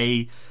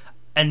day,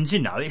 and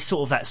it's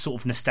sort of that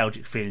sort of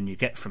nostalgic feeling you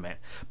get from it.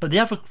 But the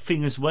other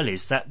thing as well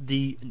is that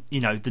the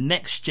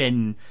next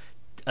gen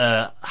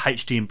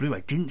HD and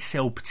Blu-ray didn't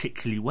sell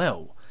particularly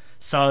well,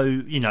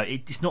 so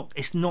it's not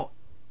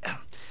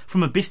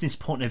from a business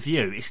point of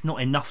view, it's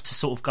not enough to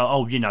sort of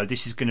go,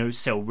 this is going to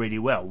sell really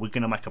well, we're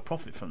going to make a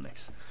profit from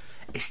this.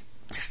 It's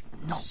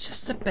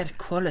just a better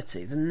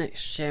quality than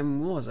next gen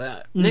was.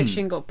 Next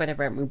gen got better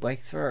about midway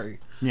through.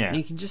 Yeah, and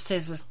you can just say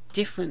there's a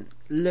different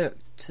look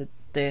to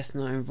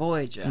DS9 and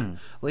Voyager,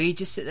 where you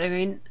just sit there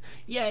and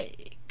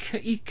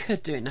you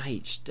could do it in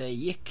HD.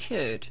 You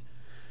could.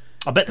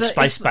 I bet the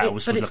space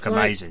battles would look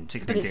amazing.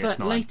 But it's like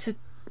later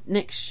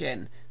next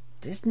gen.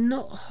 There's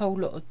not a whole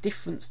lot of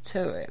difference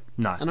to it.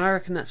 No. And I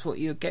reckon that's what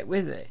you'll get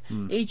with it.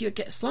 You'll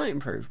get a slight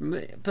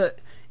improvement, but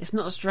it's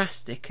not as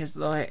drastic as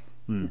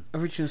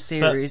original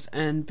series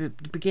and the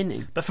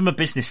beginning. But from a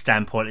business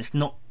standpoint, it's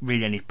not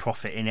really any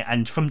profit in it.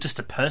 And from just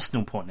a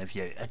personal point of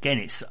view,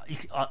 again,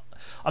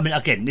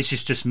 again, this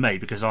is just me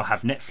because I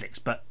have Netflix,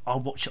 but I'll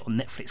watch it on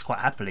Netflix quite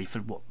happily for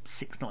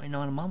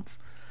 $6.99 a month.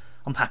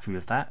 I'm happy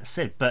with that. I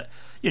said, but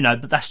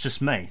that's just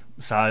me.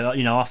 So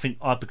I think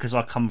because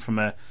I come from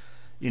a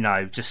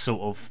just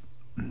sort of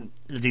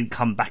didn't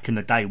come back in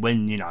the day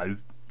when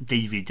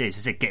DVDs.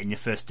 Is it getting your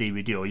first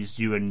DVD, or as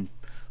you and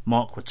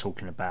Mark were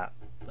talking about?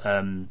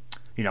 On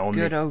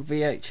good old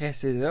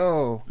VHSs.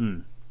 Oh,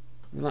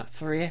 like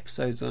 3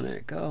 episodes on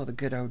it. God, the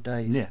good old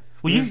days. Yeah.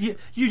 Well,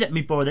 you let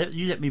me borrow that.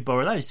 You let me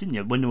borrow those, didn't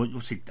you? When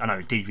obviously I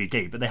know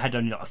DVD, but they had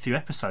only a few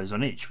episodes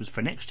on each. Was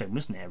for next gen,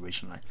 wasn't it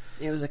originally?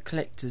 It was a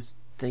collector's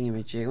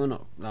thingamajig, or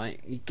not?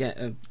 Like you get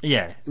a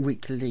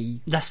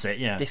weekly. That's it.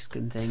 Yeah. Disc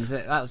and things.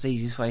 That was the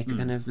easiest way to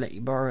kind of let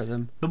you borrow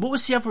them. But what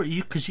was the other?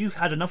 Because you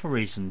had another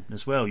reason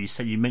as well.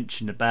 You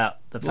mentioned about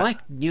the fact. Well, I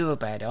knew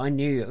about it. I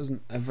knew it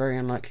wasn't a very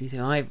unlikely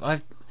thing.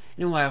 I've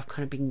in a way I've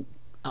kind of been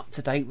up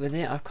to date with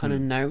it. I kind of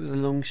know it was a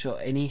long shot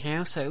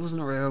anyhow, so it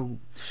wasn't a real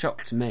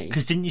shock to me.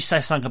 Because didn't you say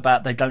something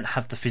about they don't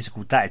have the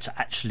physical data to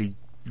actually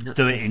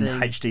do it in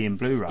HD and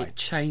Blu-ray? It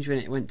changed when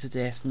it went to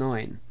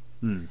DS9.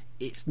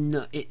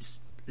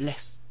 It's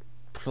less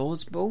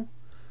plausible.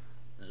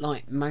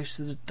 Like most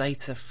of the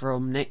data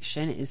from next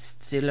gen is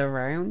still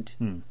around.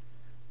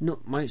 Not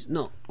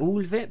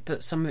all of it,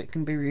 but some of it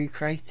can be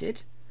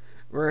recreated.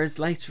 Whereas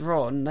later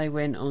on, they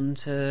went on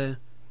to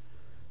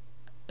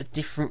a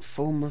different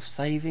form of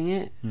saving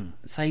it,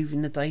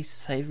 saving the data,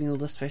 saving all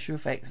the special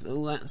effects,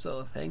 all that sort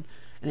of thing.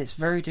 And it's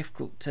very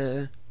difficult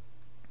to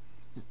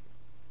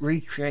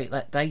recreate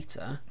that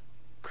data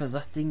because I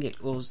think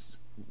it was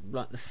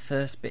like the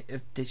first bit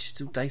of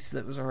digital data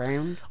that was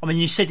around. I mean,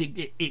 you said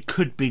it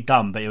could be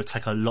done, but it would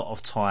take a lot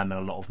of time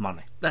and a lot of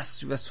money.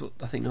 That's what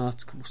I think the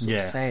article sort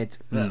of said.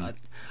 But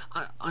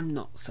I'm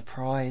not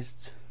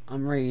surprised.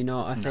 I'm really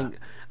not. I think,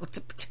 well,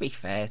 to be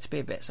fair, to be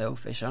a bit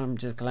selfish, I'm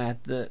just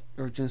glad that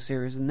original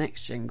series and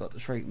next gen got the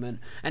treatment.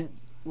 And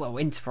well,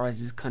 Enterprise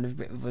is kind of a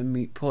bit of a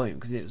moot point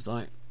because it was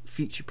like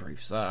future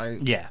proof. So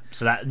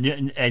so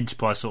that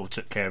Enterprise sort of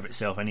took care of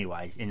itself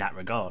anyway in that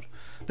regard.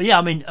 But yeah,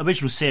 I mean,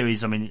 original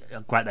series, I mean,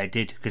 great they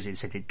did because it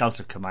said it does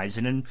look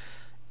amazing. And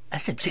I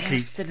said particularly,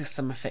 there's still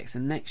some effects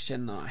in next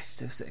gen that I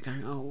still sit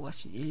going, oh, why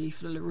should you leave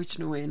the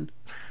original in?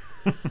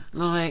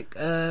 Like,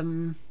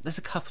 there's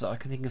a couple that I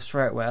can think of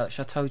straight away,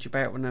 which I told you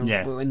about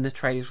when the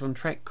trailers were on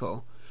Trek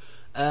Call.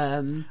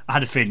 I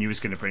had a feeling you was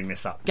going to bring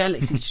this up.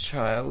 Galaxy's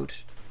Child,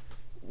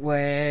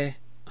 where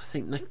I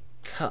think they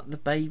cut the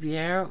baby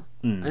out,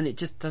 and it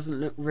just doesn't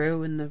look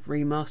real in the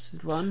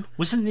remastered one.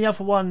 Wasn't the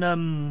other one?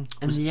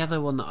 The other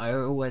one that I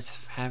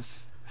always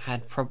have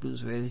had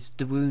problems with is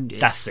The Wounded.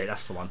 That's it.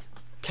 That's the one.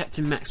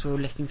 Captain Maxwell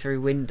looking through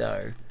a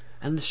window.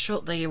 And the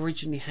shot they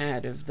originally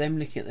had of them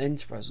looking at the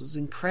Enterprise was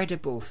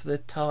incredible for the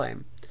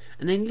time.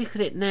 And then you look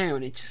at it now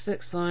and it just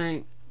looks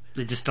like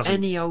it just doesn't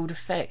any old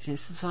effect. And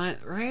it's just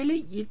like,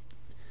 really?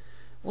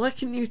 Why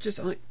couldn't you just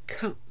like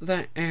cut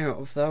that out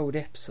of the old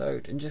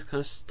episode and just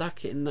kind of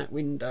stuck it in that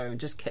window and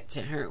just kept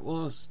it how it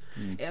was?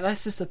 Yeah,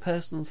 that's just a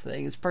personal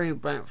thing. It's probably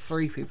about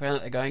 3 people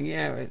out there going,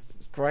 yeah,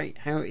 it's great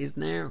how it is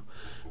now.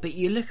 But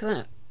you look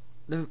at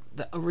that,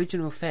 the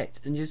original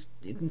effect, and just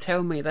you can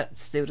tell me that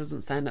still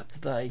doesn't stand up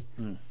today.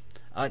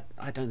 I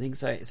don't think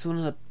so. It's one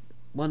of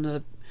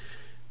the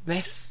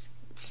best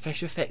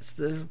special effects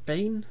that have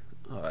been.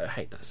 Oh, I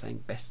hate that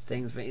saying best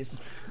things, but it's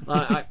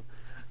like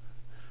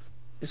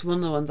it's one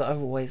of the ones that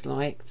I've always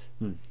liked,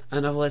 and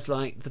I've always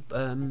liked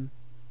the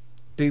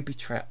booby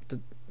trap, the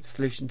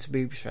solution to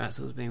booby traps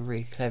has been a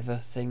really clever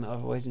thing that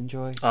I've always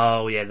enjoyed.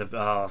 Oh yeah,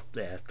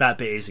 that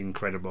bit is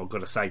incredible, I've got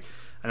to say.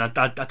 And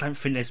I don't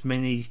think there's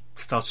many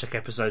Star Trek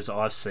episodes that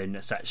I've seen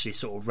that's actually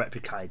sort of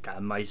replicated that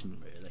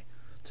amazement, really,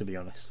 to be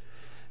honest.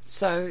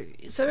 So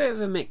it's a bit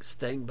of a mixed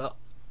thing, but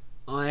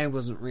I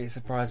wasn't really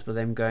surprised by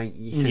them going,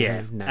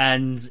 no.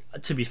 And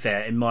to be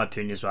fair, in my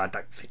opinion as well, I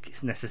don't think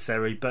it's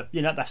necessary, but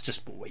that's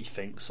just what we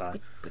think. So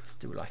I'd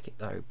still like it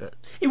though. But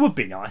it would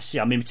be nice,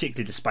 yeah. I mean,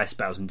 particularly the space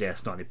battles in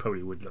DS9, it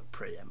probably would look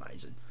pretty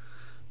amazing.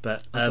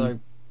 But although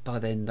by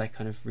then they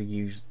kind of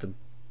reused them,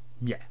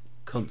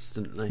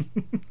 constantly.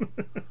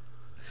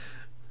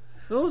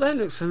 Oh, that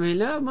looks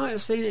familiar. I might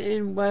have seen it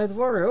in Way of the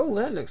Warrior. Oh,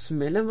 that looks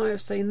familiar. I might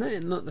have seen that.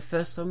 And not the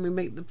first time we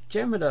meet the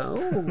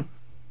Jem'Hadar.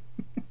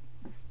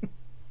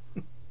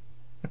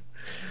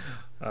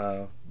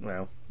 Oh.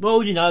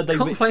 Well, they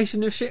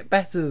compilation of ship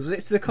battles.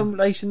 It's the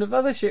compilation of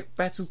other ship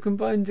battles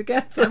combined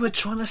together. They were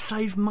trying to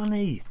save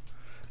money.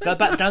 Go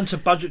back down to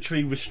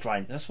budgetary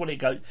restraint. That's what it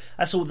goes.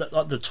 That's all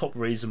the top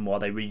reason why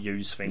they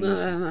reuse things.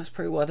 No, that's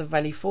probably why the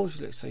Valley Forge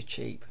looks so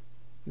cheap.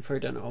 You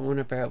probably don't know what I'm on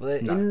about, but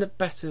in the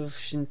Battle of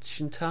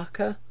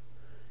Shintaka,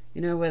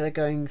 where they're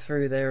going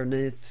through there and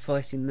they're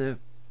fighting the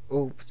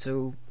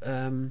orbital.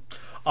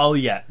 Oh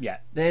yeah.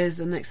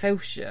 There's an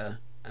Excelsior,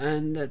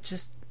 and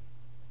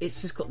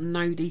it's just got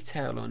no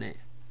detail on it,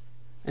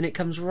 and it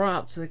comes right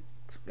up to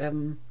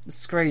the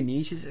screen.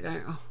 You just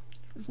go, oh,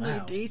 there's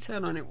no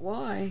detail on it.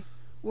 Why?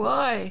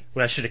 Well,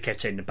 I should have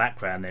kept it in the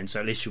background then,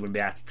 so at least you wouldn't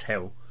be able to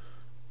tell.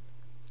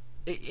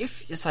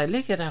 If you say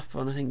look it up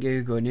on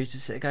Google, and you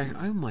just sit going,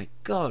 oh my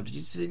god,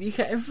 you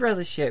get every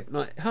other ship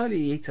like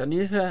Holy Eton,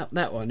 you look up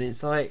that one,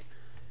 it's like,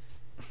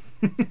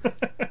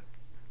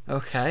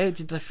 okay,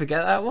 did they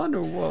forget that one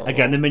or what?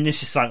 Again, I mean,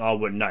 this is something I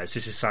wouldn't notice.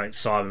 This is something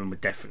Simon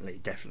would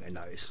definitely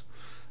notice.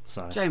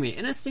 So, Jamie,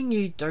 anything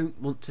you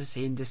don't want to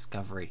see in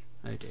Discovery?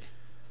 Oh dear.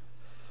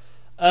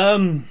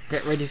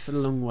 Get ready for the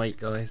long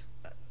wait, guys.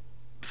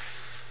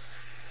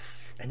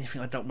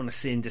 Anything I don't want to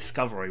see in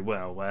Discovery?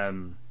 Well,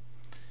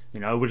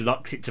 I would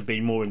like it to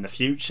be more in the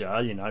future,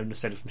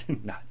 instead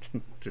of no,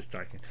 just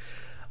joking.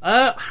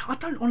 I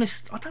don't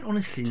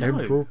honestly know.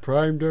 Temporal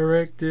Prime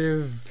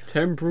Directive,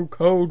 Temporal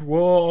Cold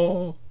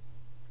War.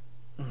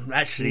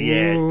 Actually,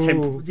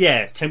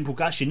 yeah,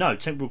 Temporal. Actually, no,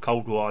 Temporal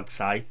Cold War. I'd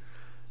say.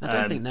 I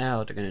don't think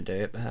now they're going to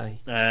do it, but hey.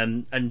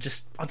 And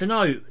just I don't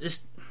know,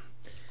 just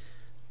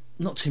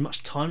not too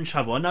much time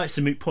travel. I know it's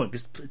a moot point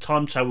because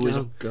time travel is.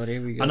 Oh God,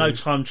 here we go. I know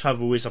time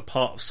travel is a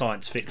part of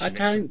science fiction. I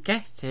don't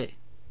get it.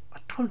 I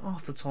don't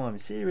half the time.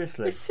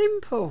 Seriously, it's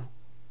simple.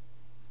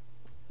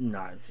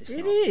 No, it's not.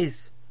 It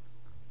is.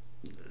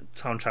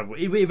 Time travel.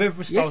 If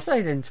ever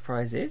yesterday's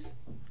Enterprise is.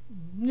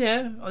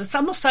 Yeah, so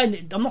I'm not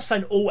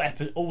saying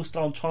all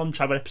Star time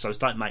travel episodes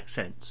don't make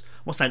sense.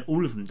 I'm not saying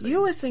all of them do. You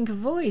always think of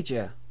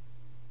Voyager.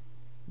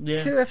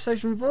 Yeah. 2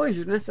 episodes from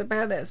Voyager, and that's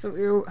about that's what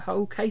your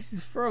whole case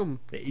is from.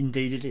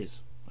 Indeed, it is.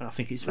 And I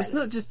think it's. It's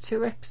not just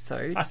 2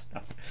 episodes.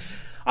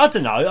 I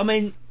don't know. I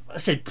mean, I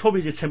said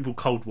probably the Temporal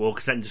Cold War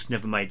because that just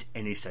never made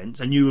any sense,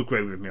 and you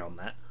agree with me on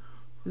that.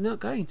 They're not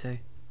going to.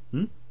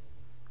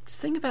 Just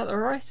think about the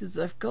writers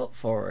they've got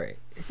for it.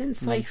 It's in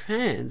safe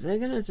hands. They're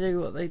going to do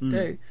what they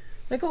do.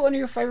 They got one of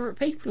your favourite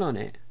people on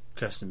it,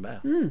 Kirsten Bell.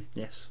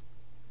 Yes.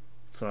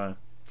 So.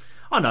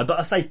 I know,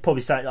 but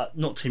probably say like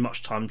not too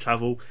much time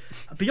travel.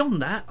 Beyond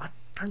that, I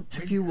don't.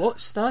 Have you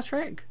watched Star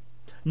Trek?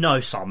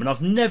 No, Simon.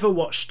 I've never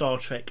watched Star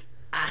Trek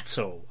at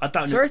all. I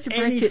don't. Sorry to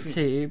break it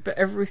to you, but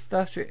every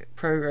Star Trek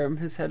program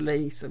has had at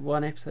least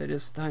 1 episode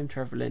of time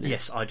travel in it.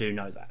 Yes, I do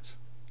know that.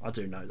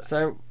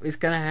 So it's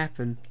going to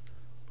happen.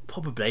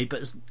 Probably,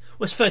 but it's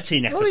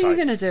 13 episodes. What are you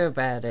going to do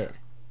about it?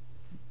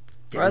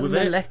 Write them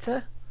a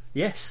letter?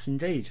 Yes,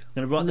 indeed.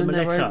 I'm going to write them a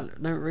letter.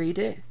 Don't read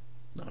it.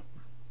 No.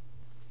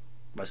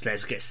 Most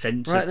letters get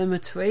sent. Write them a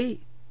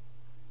tweet.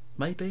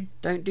 Maybe.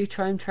 Don't do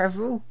time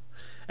travel.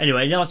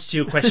 Anyway, in answer to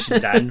your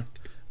question, Dan,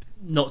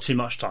 not too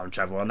much time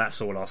travel, and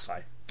that's all I'll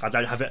say. I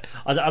don't have it.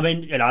 I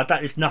mean,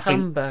 it's nothing.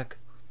 Humbug.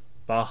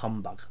 Bar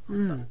humbug.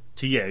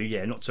 To you,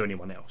 yeah, not to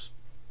anyone else.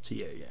 To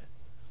you, yeah.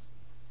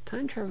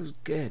 Time travel's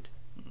good.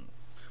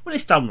 When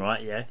it's done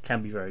right, yeah, it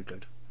can be very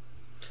good.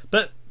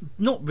 But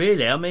not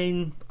really. I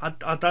mean,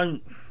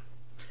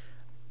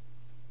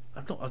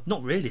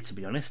 not really, to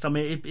be honest. I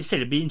mean,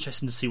 it'd be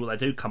interesting to see what they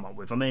do come up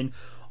with. I mean,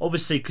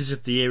 obviously, because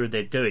of the era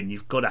they're doing,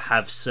 you've got to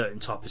have certain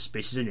type of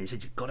species in there. So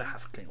you've got to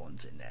have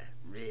Klingons in there,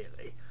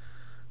 really.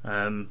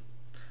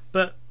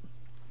 But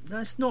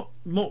that's not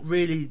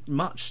really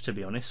much, to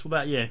be honest. What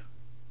about you?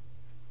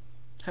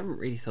 I haven't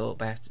really thought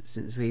about it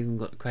since we even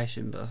got the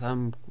question, but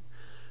I'm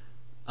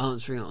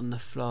answering it on the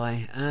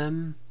fly.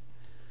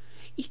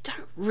 You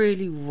don't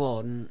really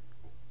want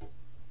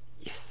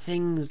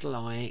things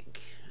like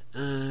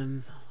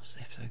what's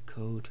the episode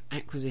called?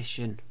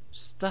 Acquisition,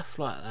 stuff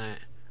like that.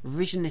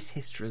 Revisionist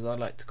history, as I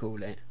like to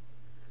call it.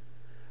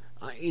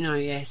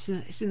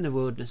 It's in the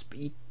wilderness, but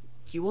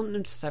you want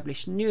them to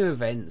establish new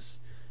events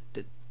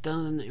that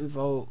doesn't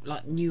involve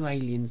like new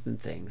aliens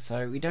and things.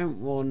 So we don't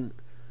want.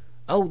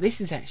 Oh,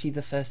 this is actually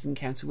the first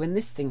encounter when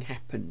this thing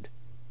happened.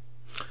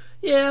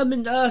 Yeah, I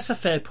mean that's a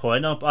fair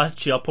point. I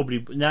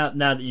probably now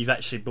that you've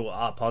actually brought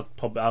it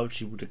up, I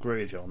actually would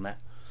agree with you on that.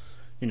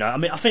 You know, I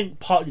mean, I think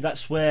partly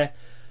that's where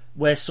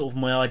sort of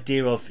my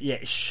idea of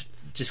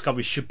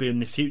Discovery should be in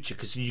the future,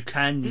 because you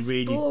can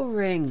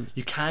boring.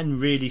 You can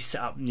really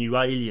set up new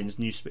aliens,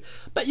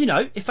 but you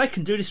know, if they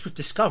can do this with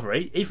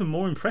Discovery, even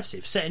more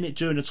impressive. Setting it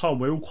during a time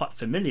we're all quite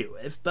familiar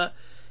with, but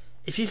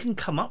if you can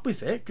come up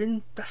with it,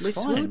 then that's it's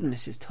fine.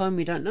 Wilderness. It's time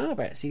we don't know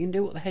about, so you can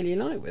do what the hell you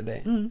like with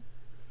it.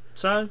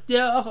 So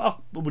yeah, I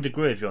would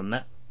agree with you on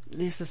that.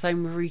 It's the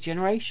same with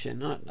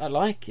Regeneration. I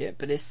like it,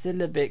 but it's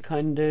still a bit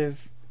kind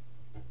of,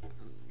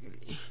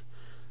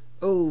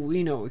 oh,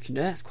 we know what we can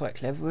do. That's quite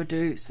clever. We'll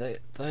do so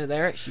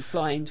they're actually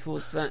flying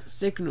towards that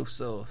signal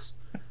source,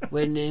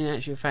 when in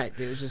actual fact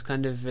it was just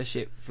kind of a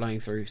ship flying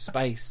through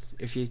space.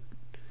 If you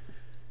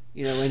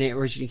know, when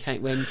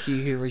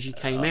Q Who originally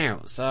came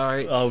out. So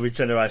it's...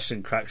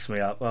 Regeneration cracks me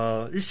up.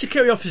 The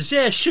security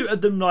officers, shoot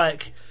at them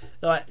like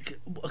a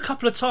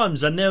couple of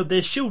times, and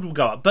their shield will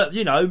go up. But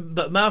you know,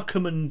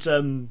 Malcolm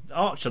and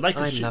Archer, they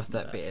can. I love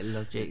that bit of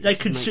logic. They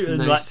can shoot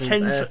them like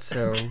 10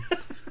 times.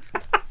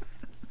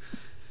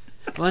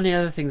 One of the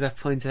other things I've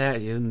pointed out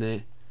to you, isn't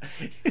it?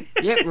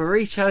 Yep, we'll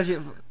recharge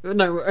it.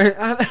 No,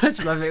 I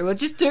just love it. We'll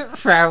just do it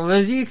for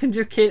hours. You can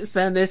just keep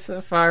standing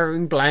there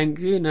firing blank,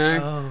 you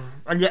know.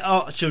 And yet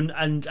Archer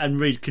and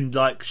Reed can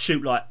like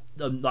shoot like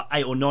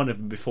 8 or 9 of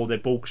them before their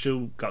ball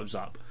shield goes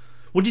up.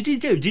 What did he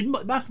do? Did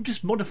Malcolm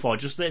just modify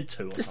just their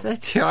 2 or just something?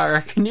 Just their 2, I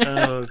reckon,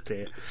 yeah. Oh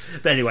dear.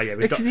 But anyway, yeah.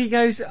 Because he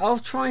goes, I'll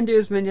try and do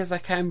as many as I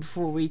can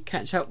before we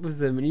catch up with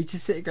them. And you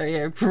just sit and go,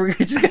 yeah, we're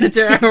just going to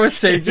do it or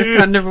 2, just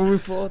kind of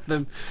report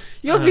them.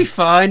 You'll be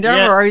fine,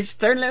 don't worry, just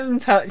don't let them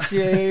touch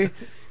you.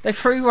 They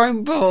probably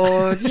won't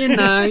board, you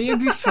know, you'll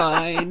be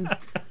fine.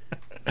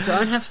 Go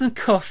and have some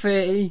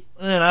coffee.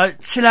 You know,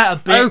 chill out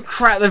a bit. Oh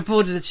crap, they've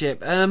boarded the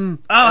ship.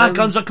 Our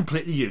guns are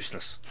completely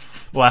useless.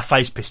 Well, our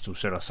phase pistols,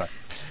 should I say.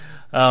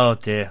 Oh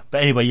dear.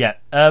 But anyway, yeah.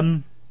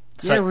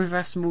 With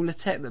our smaller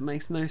tech that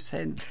makes no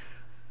sense.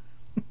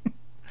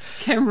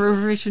 Camera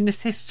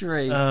revisionist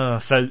history.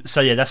 So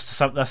yeah, that's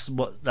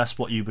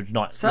what you would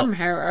like.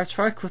 Somehow our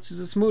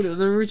tricorders are smaller than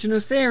the original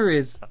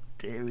series. Oh,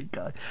 there we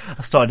go.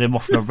 I started him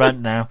off on a rant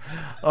now.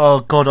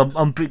 Oh god,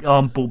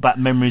 I'm brought back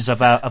memories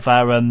of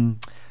our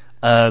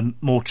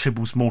more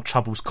tribbles, more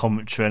troubles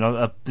commentary, and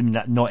I mean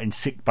that night in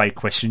sick bay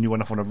question. You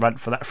went off on a rant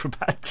for that for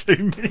about 2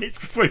 minutes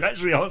before you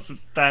actually answered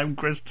the damn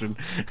question.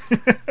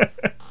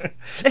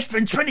 Let's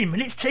spend 20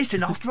 minutes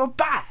chasing after a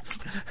bat.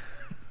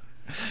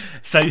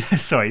 So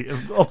sorry,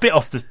 a bit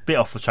off the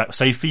track.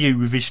 So for you,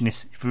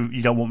 revisionist,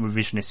 you don't want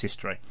revisionist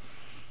history.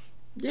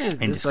 Yeah,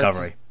 in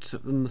Discovery.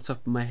 Like, on the top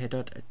of my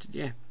head,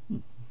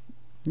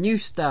 new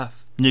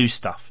stuff. New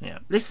stuff. Yeah.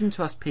 Listen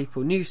to us,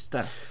 people. New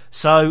stuff.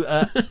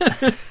 So.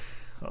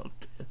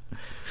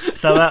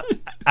 So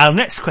our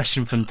next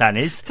question from Dan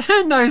is...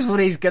 Dan knows what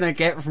he's going to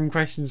get from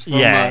questions from us.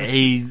 Yeah,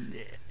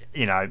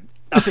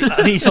 I think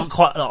he's on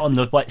quite on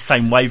the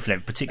same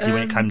wavelength, particularly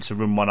when it came to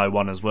Room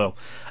 101 as well.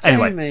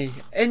 Anyway, Jamie,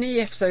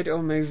 any episode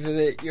or movie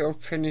that your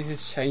opinion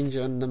has changed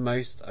on the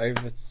most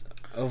over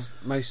time?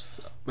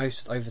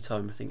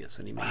 I think that's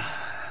what he means.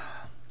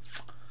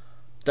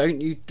 Don't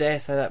you dare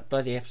say that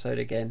bloody episode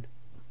again.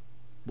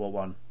 What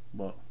one?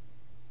 What?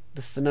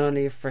 The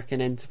finale of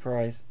frickin'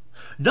 Enterprise.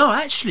 No,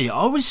 actually,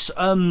 I was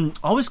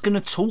going to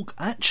talk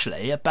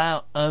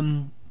about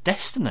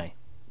Destiny,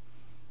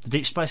 the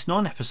Deep Space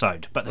Nine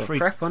episode, but the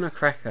crap on a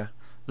cracker.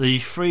 The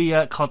 3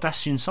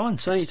 Cardassian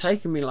scientists. It's only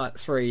taken me like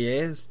 3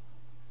 years.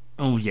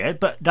 Oh yeah,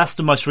 but that's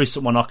the most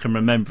recent one I can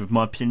remember of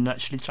my opinion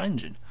actually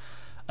changing.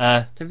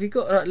 Have you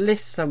got a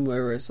list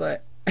somewhere where it's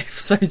like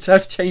episodes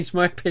I've changed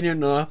my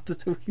opinion on after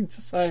talking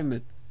to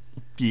Simon?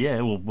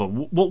 Yeah, well,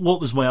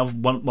 what was my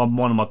one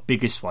of my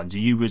biggest ones?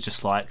 You were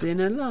just like The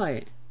Inner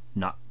Light.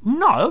 No,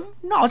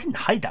 I didn't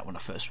hate that when I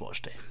first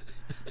watched it.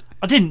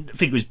 I didn't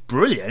think it was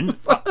brilliant.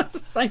 It's the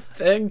same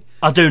thing.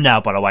 I do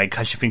now, by the way, in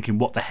case you're thinking,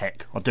 what the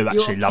heck? I do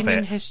actually love it. Your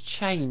opinion has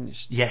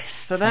changed. Yes.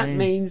 So that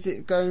means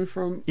it going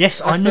from...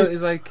 Yes, I thought it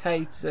was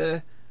okay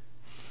to...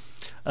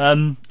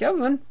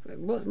 Go on.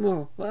 What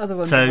more? What other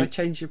ones have I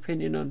changed your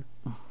opinion on?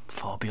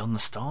 Far Beyond the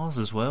Stars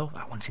as well.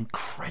 That one's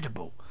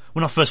incredible.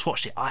 When I first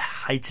watched it, I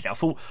hated it. I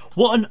thought,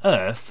 what on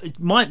earth?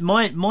 My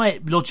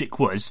logic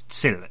was,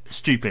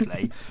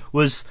 stupidly,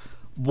 was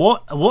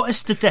what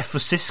is the death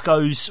of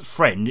Sisko's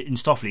friend in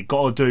Starfleet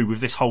got to do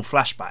with this whole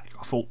flashback?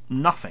 I thought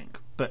nothing,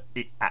 but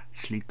it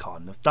actually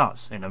kind of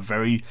does in a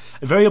very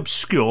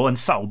obscure and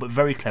subtle but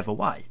very clever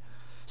way.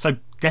 So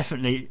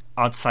definitely,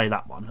 I'd say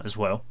that one as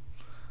well.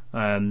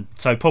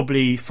 So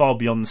probably Far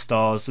Beyond the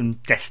Stars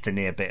and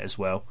Destiny a bit as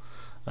well.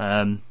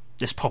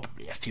 There's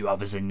probably a few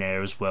others in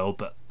there as well,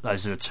 but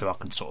those are the 2 I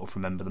can sort of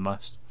remember the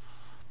most.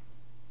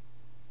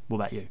 What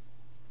about you?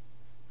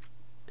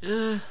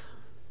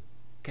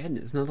 Again,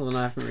 it's another one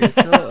I haven't really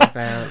thought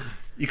about.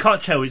 You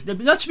can't tell.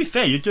 No, to be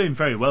fair, you're doing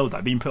very well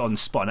though, being put on the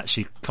spot and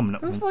actually coming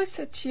up. What have I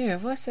said to you?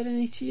 Have I said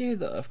any to you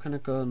that I've kind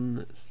of gone,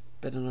 that's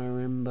better than I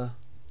remember?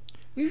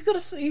 You've got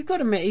to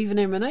admit, even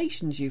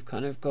Emanations, you've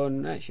kind of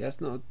gone, actually,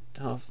 that's not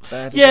half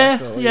bad. As I Yeah,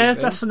 thought yeah,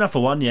 even. that's another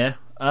one. Yeah.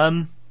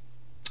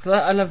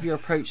 But I love your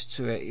approach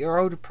to it. Your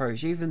old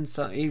approach, even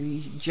so,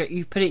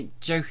 you put it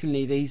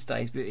jokingly these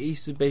days, but it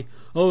used to be,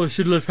 "Oh, I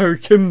should have left Harry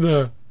Kim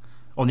there."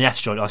 On the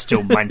asteroid, I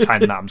still maintain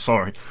that. I'm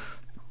sorry.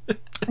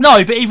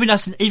 No, but even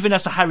as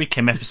a Harry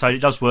Kim episode, it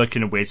does work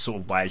in a weird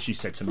sort of way, as you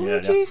said to me What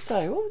would earlier. you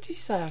say? What would you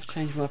say I've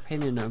changed my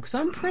opinion on? Because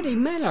I'm pretty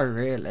mellow,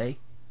 really.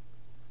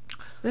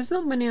 There's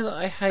not many that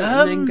I hate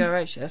and then go,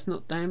 actually, that's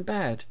not damn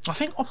bad. I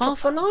think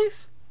Half a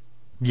Life?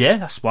 Yeah,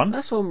 that's one.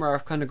 That's one where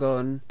I've kind of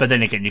gone... But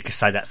then again, you could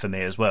say that for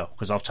me as well,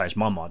 because I've changed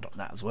my mind on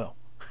that as well.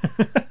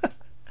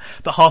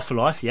 But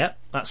Half-Life, yeah,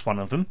 that's one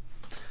of them.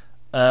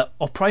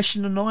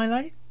 Operation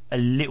Annihilate, a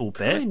little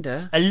bit.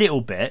 Kinda. A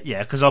little bit, yeah,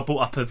 because I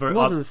brought up a very...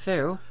 More than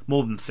Phil.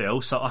 More than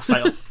Phil, so I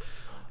say...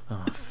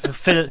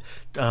 Phil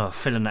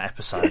in that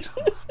episode.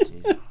 Oh,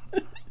 dear.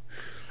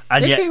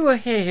 And If yet, he were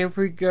here, he'd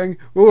be going,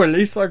 oh, at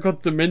least I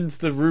got them into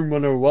the room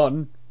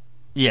 101.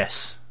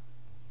 yes.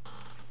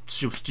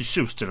 She'll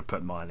still have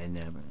put mine in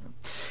there. But...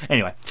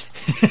 Anyway.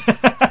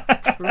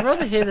 I'd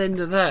rather hear the end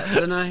of that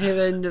than I hear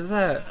the end of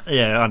that.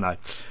 Yeah, I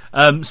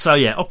know. So,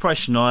 yeah,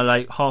 Operation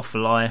Annihilate,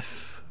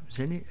 Half-Life... Is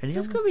there any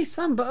There's other? got to be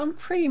some, but I'm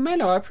pretty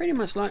mellow. I pretty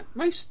much like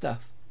most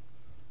stuff.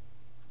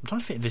 I'm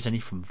trying to think if there's any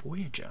from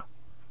Voyager.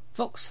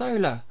 Vox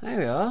Solar. There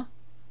we are.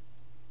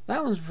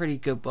 That one's a pretty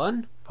good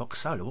one. Vox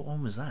Solar, what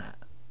one was that?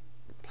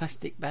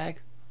 Plastic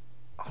bag.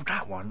 Oh,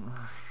 that one.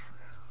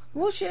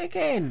 Watch it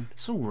again.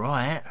 It's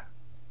alright.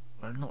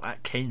 I'm not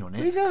that keen on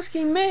it. He's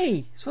asking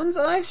me. It's ones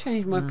that I've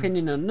changed my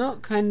opinion on,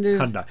 not kind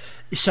of... I know.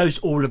 It show's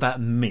all about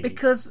me.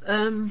 Because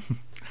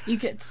you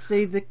get to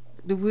see the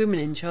women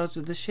in charge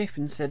of the ship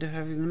instead of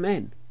having the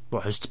men.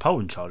 Well, who's the Pole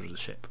in charge of the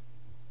ship?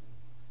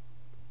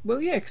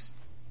 Well, yeah, 'cause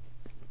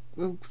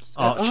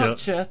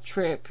Archer.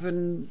 Trip,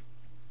 and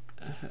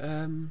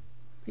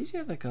who's the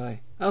other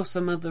guy? Oh,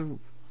 some other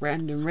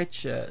random red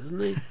shirt,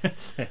 isn't he?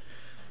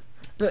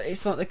 But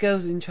it's like the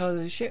girl's in charge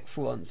of the ship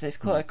for once. It's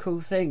quite a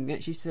cool thing,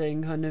 actually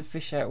seeing kind of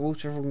fish out of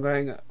water from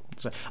going,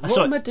 So, what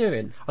am I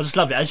doing? I just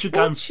love it. As you're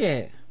going... Watch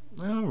it.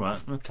 All right,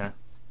 okay.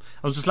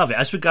 I just love it.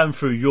 As we're going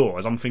through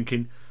yours, I'm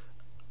thinking,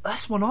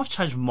 that's one I've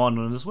changed my mind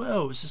on as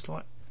well. It's just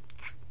like...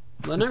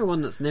 Well, I know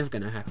one that's never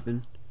going to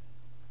happen.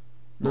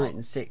 Night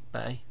in Sick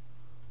Bay.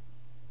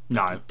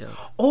 No. Dog.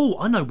 Oh,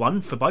 I know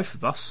one for both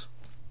of us.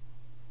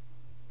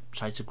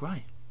 Shades of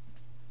Grey.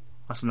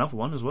 That's another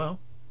one as well.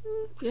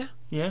 Yeah,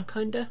 Yeah.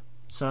 kinda.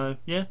 So,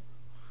 yeah.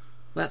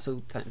 That's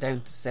all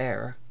down to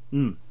Sarah.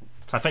 So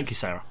thank you,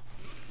 Sarah.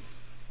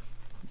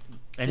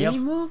 Any other?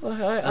 more?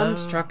 I'm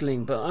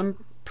struggling, but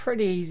I'm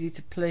pretty easy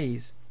to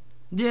please.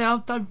 Yeah, I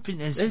don't think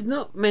There's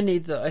not many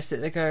that I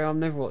sit there go,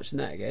 I'm never watching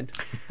that again.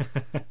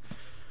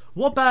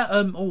 What about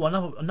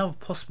another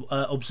possible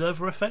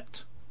Observer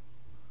effect?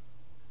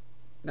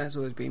 That's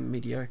always been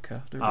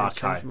mediocre. I don't really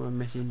change my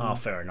opinion. Oh,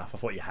 fair enough. I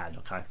thought you had.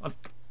 Okay, I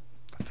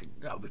think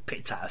we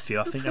picked out a few.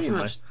 I think pretty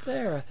haven't much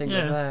there. I think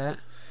Yeah. of that.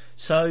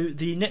 So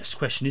the next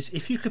question is: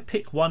 if you could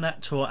pick one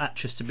actor or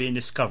actress to be in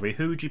Discovery,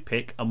 who would you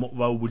pick, and what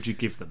role would you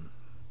give them?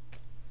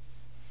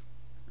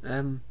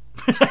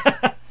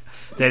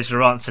 There's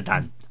your answer,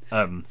 Dan.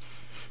 To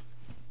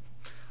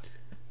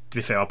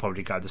be fair, I'll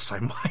probably go the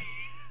same way.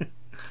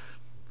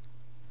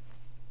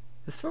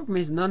 The problem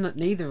is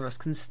neither of us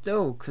can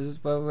still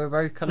because we're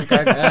both kind of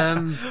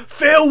going.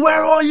 Phil,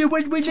 where are you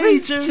when we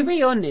need you? To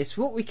be honest,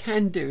 what we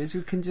can do is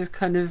we can just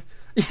kind of,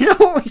 you know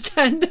what we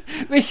can do?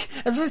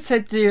 As I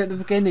said to you at the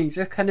beginning,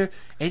 just kind of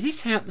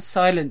edit out the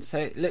silence so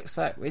it looks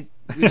like we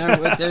know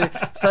what we're doing.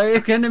 So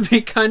it's going to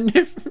be kind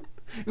of,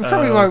 we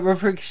probably won't, we'll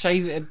probably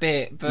shave it a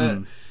bit,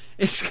 but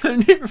it's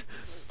kind of,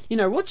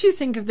 what do you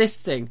think of this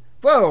thing?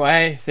 Well,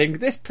 I think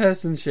this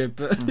person should,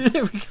 but we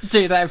can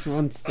do that if we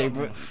want to,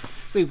 but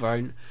we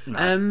won't.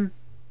 No.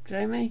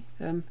 Jamie?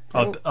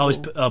 I'll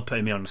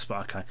put me on the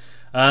spot, okay.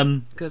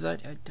 Because I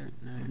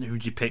don't know. Who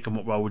would you pick and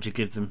what role would you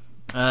give them?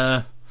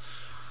 I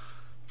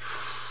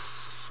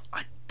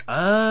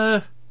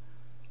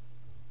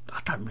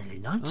don't really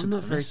know. I'm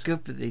not very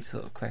good with these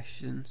sort of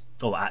questions.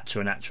 Or actor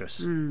and actress.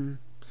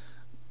 I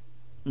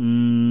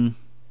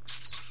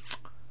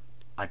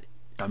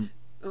don't.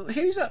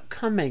 Who's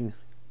upcoming?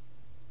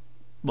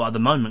 Well, at the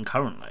moment,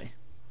 currently.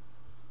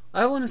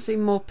 I want to see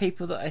more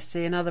people that I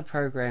see in other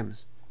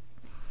programmes.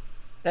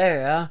 There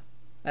we are.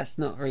 That's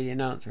not really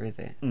an answer, is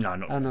it? No,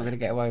 not. I'm not going to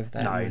get away with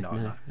that.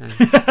 No.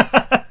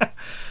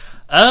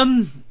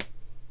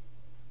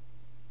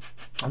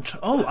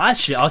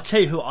 Actually, I'll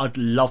tell you who I'd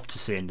love to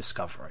see in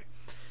Discovery.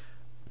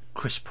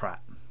 Chris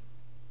Pratt.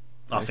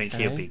 I think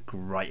he'll be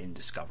great in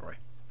Discovery.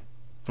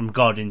 From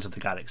Guardians of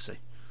the Galaxy.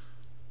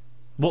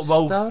 What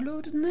role?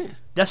 Star-Lord, isn't it?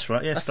 That's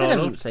right, yeah, I still Star-Lord.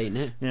 haven't seen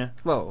it. Yeah.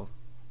 Well,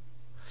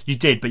 you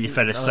did, but you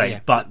fell asleep. yeah,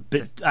 but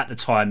at the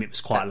time, it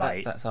was quite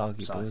late. That's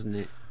arguable, so. isn't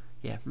it?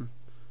 Yeah.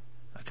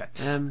 Okay.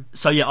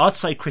 So yeah, I'd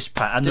say Chris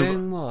Pratt. And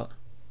doing what?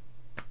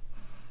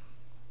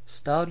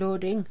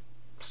 Star-Lording?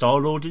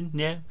 Star-Lording,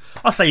 yeah.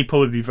 I'd say he'd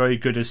probably be very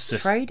good as...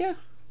 Trader?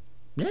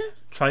 Yeah,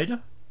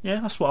 Trader. Yeah,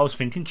 that's what I was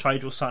thinking.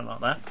 Trader or something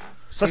like that.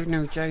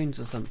 Signal Jones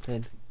or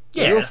something.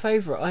 Yeah. Your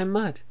favourite, I'm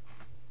Mad.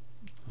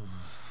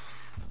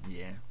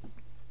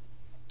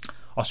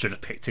 I should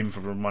have picked him for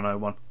Room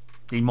 101.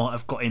 He might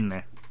have got in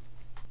there.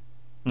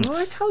 Well,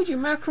 I told you,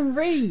 Malcolm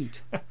Reed.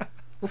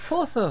 Or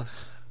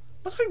Porthos.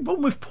 What's the thing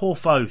wrong with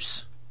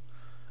Porthos?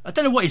 I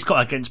don't know what he's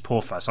got against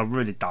Porthos. I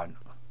really don't.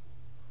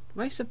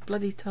 Waste of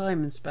bloody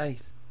time and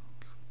space.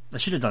 They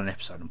should have done an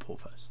episode on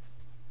Porthos.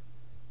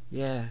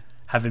 Yeah.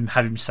 Have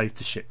him save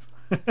the ship.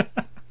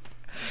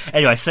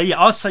 Anyway, so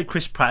yeah, I'd say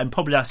Chris Pratt, and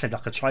probably I said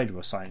like a trader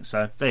or something.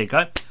 So there you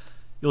go.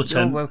 Your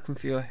turn. You're welcome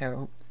for your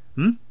help.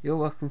 You're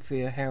welcome for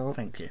your help.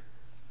 Thank you.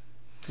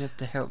 You have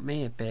to help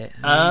me a bit.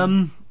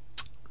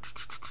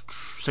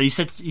 So you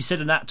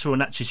said an actor or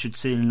an actress should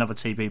see in another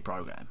TV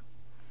program.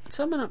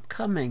 Someone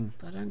upcoming,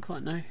 but I don't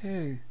quite know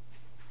who.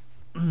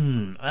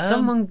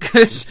 Someone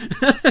good.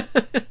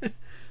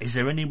 Is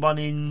there anyone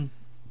in?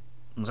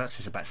 I was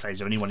actually about to say, is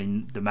there anyone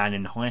in The Man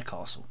in High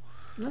Castle?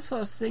 That's what I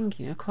was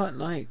thinking. I quite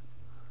like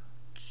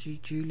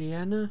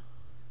Juliana.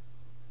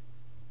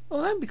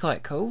 Oh, that'd be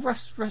quite cool.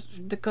 Russ,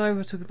 the guy we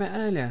were talking about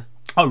earlier.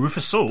 Oh,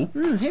 Rufus Sewell.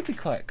 He'd be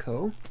quite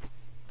cool.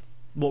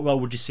 What role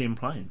would you see him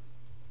playing?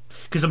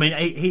 Because I mean,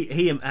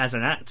 he as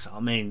an actor, I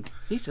mean,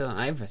 he's done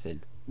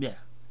everything. Yeah,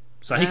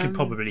 so he could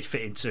probably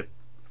fit into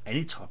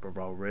any type of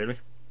role, really.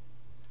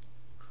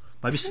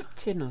 Maybe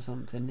captain or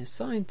something, a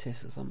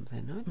scientist or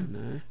something. I don't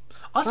know.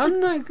 I'm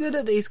no good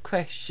at these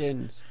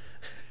questions.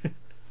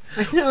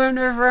 I know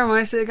whenever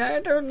I say, I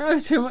don't know,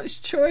 too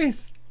much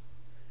choice.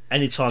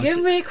 Anytime.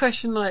 Give me a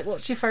question like,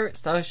 what's your favourite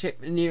starship,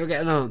 and you'll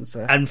get an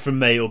answer. And from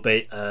me, it'll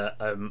be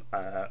so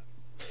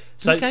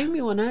you gave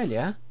me one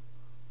earlier.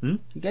 You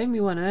gave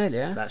me one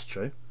earlier. That's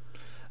true.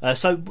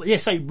 So yeah,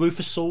 say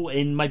Rufus Sewell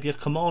in maybe a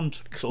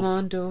command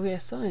or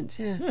science.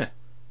 Yeah.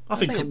 I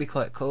think it'd be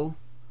quite cool.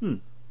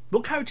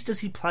 What character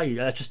does he play?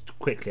 Just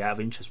quickly, out of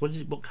interest,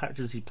 what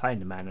character does he play in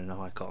The Man in the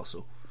High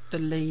Castle? The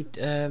lead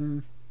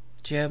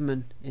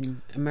German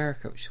in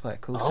America, which is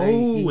quite cool. So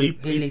he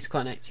leads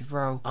quite an active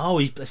role.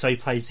 Oh, so he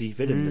plays the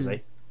villain, does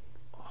he?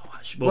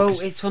 Well,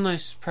 it's one of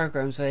those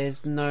programs where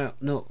there's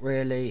not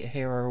really a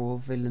hero or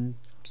villain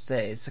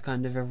set. It's a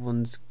kind of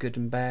everyone's good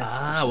and bad.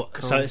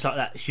 Cool. So it's like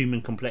that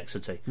human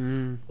complexity.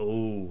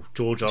 Oh,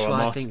 George R. R.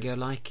 Martin. I think you'll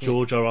like it.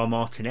 George R. R.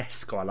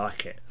 Martin-esque. I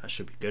like it. That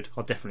should be good.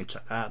 I'll definitely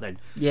check that out then.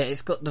 Yeah,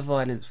 it's got the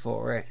violence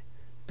for it,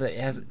 but it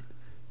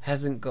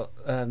hasn't got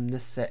the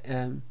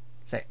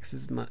sex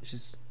as much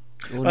as.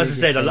 As I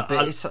said,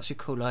 but it's such a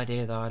cool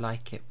idea, though. I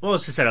like it. Well,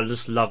 as I said, I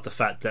just love the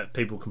fact that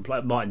people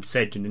complain. Martin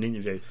said in an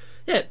interview,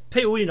 "Yeah,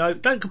 people,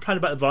 don't complain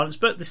about the violence,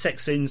 but the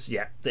sex scenes,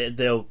 yeah,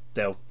 they'll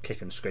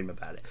kick and scream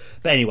about it."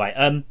 But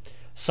anyway,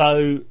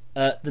 so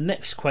the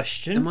next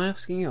question. Am I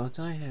asking you? Or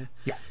I hear?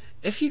 Yeah.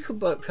 If you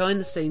could work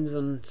behind the scenes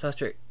on Star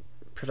Trek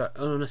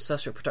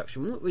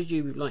production, what would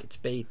you like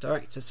to be?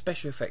 Director,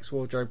 special effects,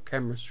 wardrobe,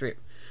 camera strip,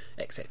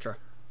 etc.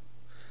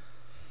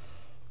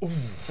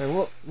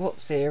 So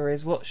what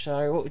series, what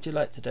show, what would you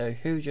like to do?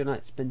 Who would you like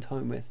to spend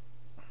time with?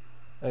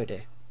 Oh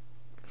dear.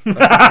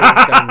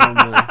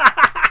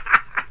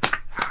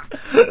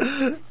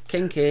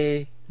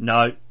 Kinky.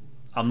 No,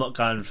 I'm not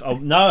going.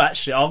 No,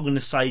 actually, I'm going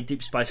to say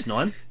Deep Space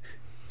Nine.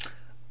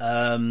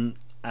 And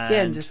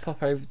just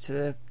pop over to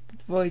the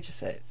Voyager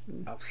sets.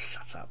 Oh,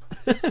 shut up.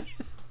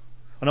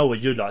 I know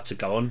what you'd like to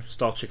go on.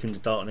 Star Trek Into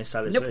Darkness,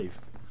 Alice Eve.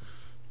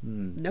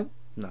 Nope.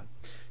 No.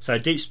 So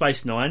Deep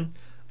Space Nine.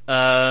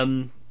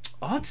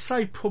 I'd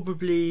say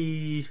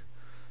probably.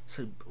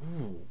 So,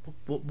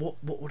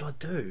 what would I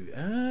do?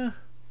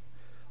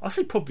 I'd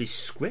say probably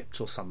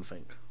script or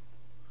something.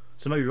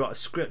 So maybe write a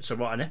script or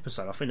write an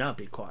episode. I think that'd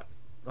be quite.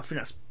 I think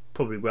that's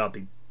probably where I'd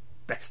be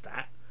best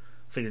at.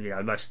 I think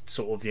most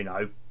sort of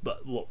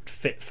but what would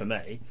fit for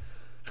me,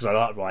 because I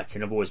like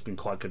writing. I've always been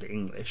quite good at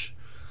English.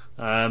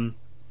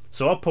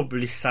 So I'd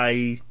probably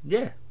say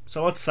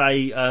So I'd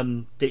say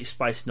Deep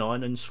Space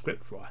Nine and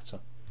script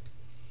writer.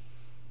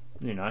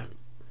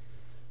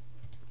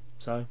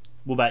 So,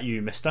 what about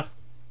you, mister?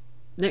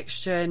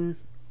 Next Gen,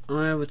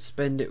 I would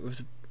spend it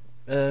with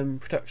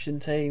production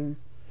team,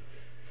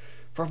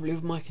 probably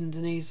with Mike and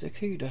Denise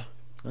Okuda.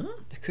 The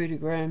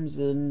Okudagrams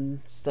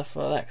and stuff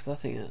like that, because I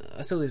think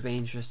it's always been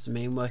interesting to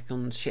me, working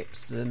on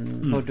ships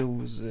and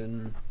models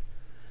and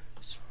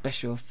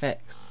special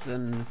effects,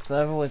 and because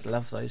I've always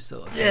loved those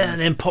sort of things. Yeah, and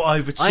then put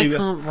over to. I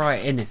can't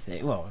write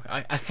anything. Well,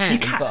 I can,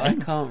 but I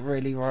can't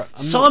really write.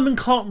 Simon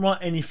can't write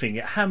anything.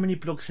 Yet how many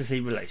blogs has he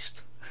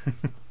released?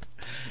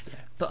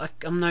 But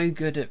I'm no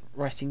good at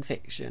writing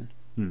fiction.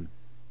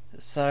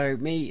 So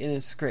me in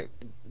a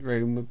script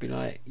room would be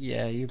like,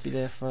 yeah, you'd be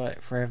there for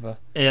like forever.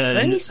 Yeah,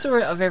 the only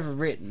story I've ever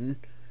written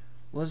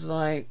was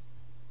like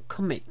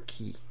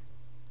comic-y.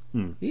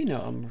 You know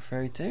what I'm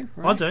referring to,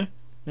 right? I do.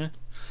 Yeah.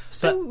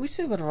 So we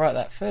still got to write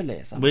that fully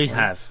at some point. We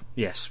have.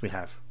 Yes, we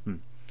have.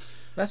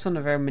 That's one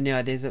of very many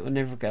ideas that will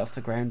never get off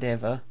the ground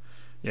ever.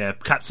 Yeah,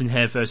 Captain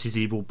Hair versus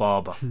Evil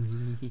Barber.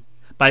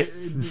 But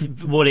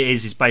what it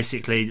is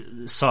basically,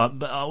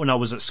 when I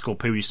was at school,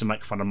 people used to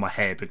make fun of my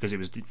hair because it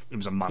was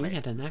a mullet. He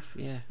had an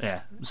afro, yeah.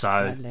 Yeah,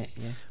 so. Mullet,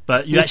 yeah.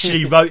 But you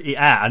actually wrote it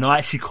out, and I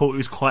actually thought it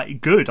was quite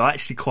good. I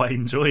actually quite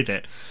enjoyed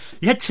it.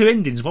 You had two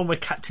endings, one where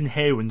Captain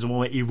Hair wins and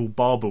one where Evil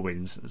Barber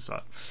wins.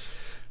 So.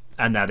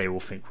 And now they all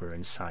think we're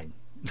insane.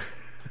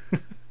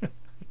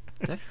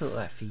 I've thought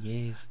that for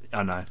years.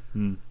 I know.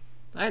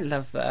 I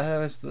love that. I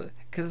always thought,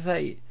 because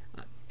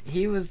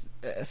he was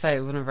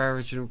one of our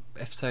original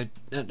episode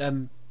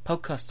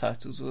podcast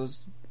titles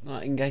was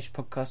like Engaged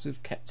Podcast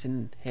with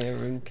Captain Hare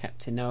and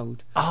Captain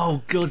Old.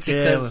 Oh, good,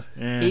 because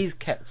yeah. he's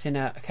Captain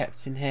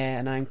Hare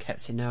and I'm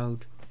Captain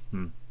Old.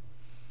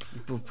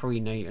 People probably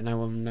know. No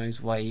one knows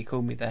why you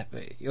call me that,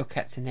 but you're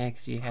Captain Hare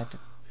because you had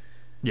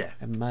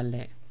a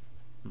mullet,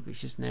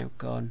 which is now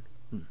gone.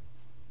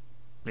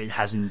 It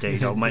has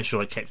indeed. I'll make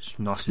sure it kept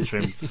nice and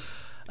trimmed.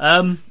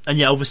 And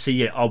yeah, obviously,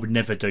 yeah, I would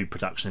never do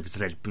production because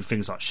I said with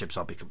things like ships,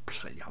 I'd be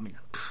completely. I mean,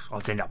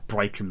 I'd end up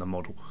breaking the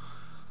model.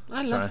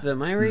 I love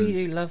them. I really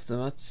do love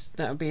them.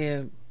 That would be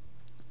a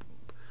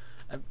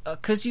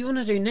because you want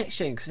to do next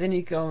gen because then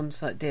you go on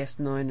to like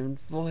DS9 and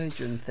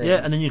Voyager and things. Yeah,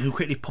 and then you can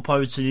quickly pop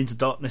over to the Into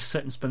Darkness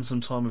set and spend some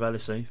time with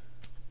Alice Eve.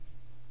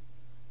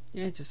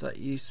 Yeah, just like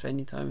you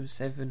spending time with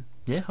Seven.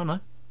 Yeah, I know.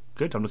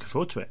 Good. I'm looking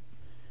forward to it.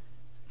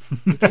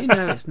 You do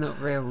know it's not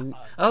real.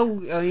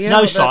 Oh yeah.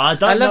 No, sorry, I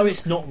don't know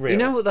it's not real. You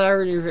know what the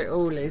irony of it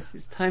all is?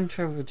 It's time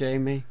travel,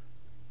 Jamie.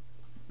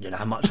 You know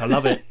how much I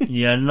love it.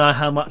 You know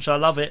how much I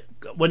love it.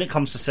 When it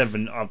comes to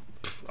Seven,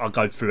 I'll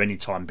go through any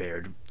time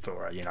period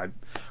for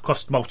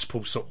across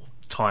multiple sort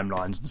of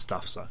timelines and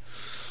stuff. So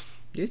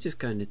you're just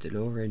going to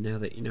DeLorean now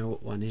that you know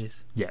what one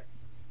is. Yeah.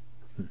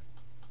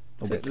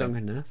 Took long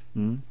enough.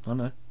 I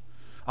know.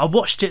 I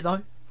watched it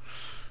though.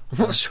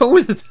 What's all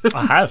of them?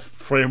 I have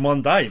 3 in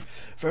one day.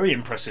 Very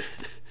impressive.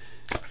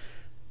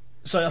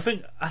 So I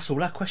think that's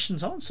all our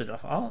questions answered.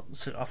 I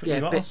think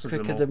we've a bit answered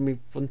quicker them all. than we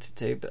wanted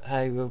to, but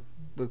hey, what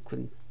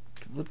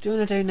do you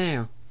want to do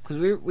now? Because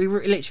we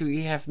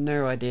literally have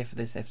no idea for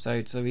this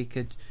episode, so we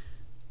could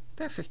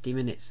about 50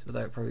 minutes, although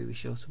it'll probably be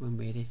shorter when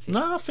we edit it.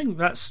 No, I think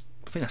that's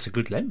a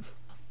good length.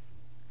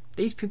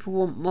 These people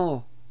want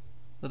more,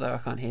 although I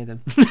can't hear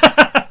them.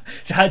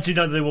 So how do you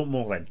know they want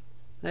more then?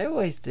 They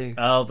always do.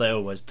 Oh, they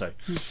always do.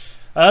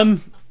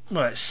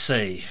 Let's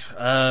see.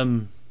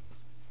 I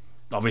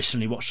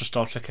recently watched a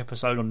Star Trek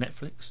episode on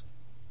Netflix.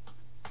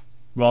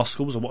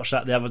 Rascals. I watched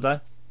that the other day.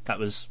 That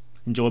was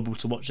enjoyable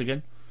to watch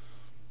again.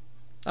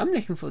 I'm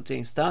looking forward to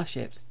doing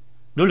Starships.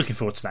 You're looking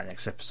forward to that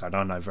next episode.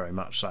 I know very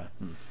much so.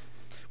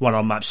 One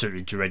I'm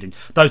absolutely dreading.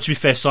 Though, to be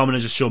fair, Simon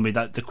has assured me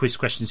that the quiz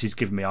questions he's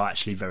given me are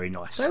actually very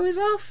nice. So is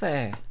our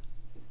fair.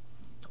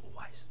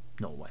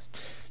 Not always.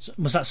 So,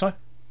 was that so?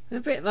 A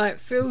bit like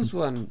Phil's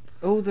one.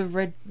 All the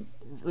red,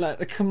 like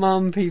the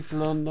command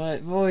people on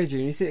like Voyager,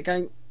 and you see it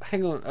going,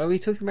 hang on, are we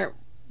talking about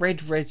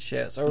red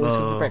shirts or are we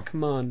talking about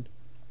command?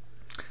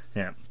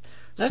 Yeah.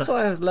 That's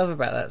what I always love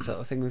about that sort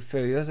of thing with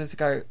Phil. You always have to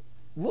go,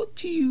 what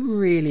do you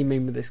really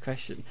mean with this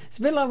question? It's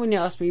a bit like when you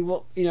ask me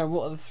what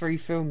are the 3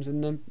 films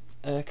in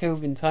the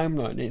Kelvin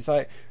timeline. It's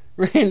like,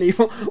 really,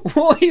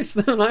 what is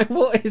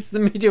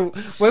the middle?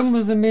 When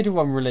was the middle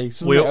one released?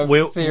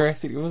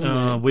 Theoretically, wasn't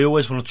it? We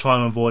always want to try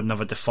and avoid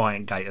another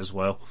Defiant Gate as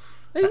well.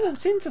 He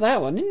walked into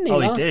that one, didn't he? He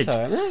last did.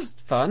 time. That was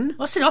fun.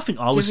 I think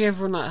Give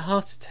everyone like a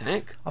heart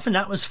attack. I think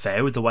that was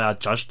fair with the way I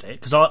judged it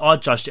because I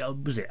judged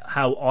it. Was it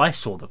how I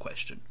saw the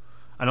question,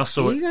 and I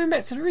saw Are you going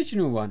back to the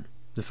original one?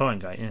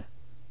 Defiant Gate, yeah.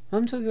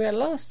 I'm talking about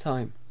last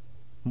time.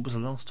 What was the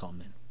last time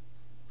then?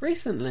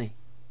 Recently.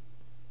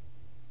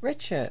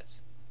 Red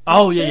shirts.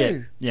 Oh,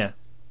 Red yeah. 2.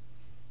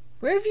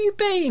 Where have you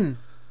been?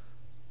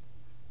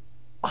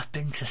 I've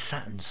been to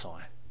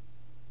Saturnside.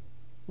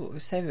 What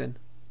was 7?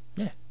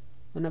 Yeah.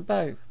 On a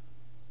boat?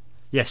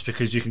 Yes,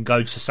 because you can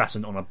go to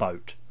Saturn on a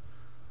boat.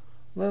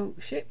 Well,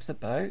 ships are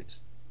boats.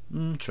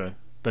 True.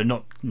 But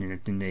not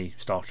in the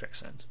Star Trek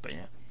sense, but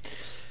yeah.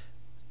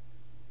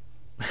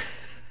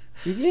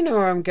 You do know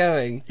where I'm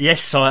going.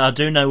 Yes, I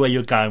do know where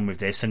you're going with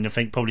this, and I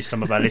think probably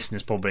some of our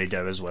listeners probably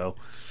do as well.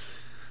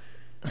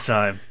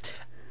 So,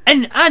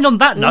 and on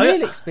that note...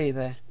 Will Neelix be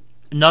there?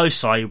 No,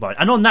 sorry, you won't.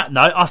 And on that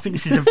note, I think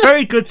this is a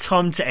very good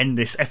time to end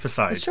this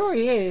episode. I'm sure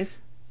he is.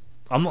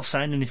 I'm not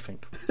saying anything.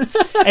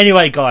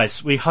 Anyway,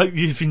 guys, we hope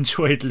you've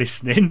enjoyed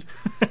listening.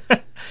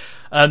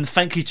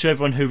 Thank you to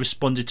everyone who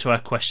responded to our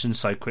questions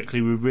so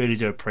quickly. We really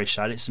do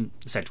appreciate it. Some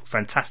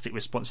fantastic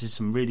responses,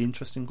 some really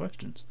interesting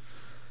questions.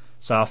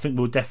 So I think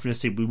we'll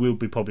definitely will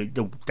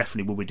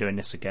be doing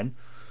this again.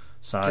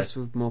 So just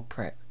with more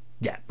prep.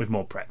 Yeah, with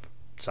more prep.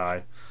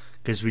 So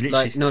because we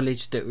literally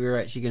knowledge that we were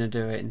actually going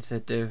to do it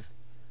instead of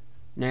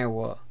now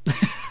what,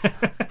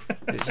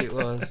 which it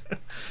was.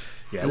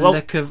 Yeah, the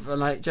look of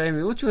like,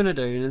 Jamie, what do you want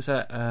to do? And it's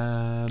like,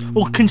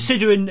 well,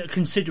 considering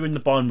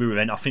the binary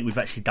event, I think we've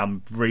actually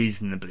done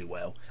reasonably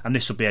well, and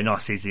this will be a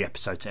nice, easy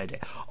episode to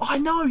edit. Oh, I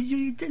know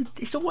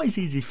it's always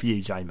easy for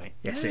you, Jamie.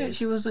 Yes, it is.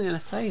 She wasn't going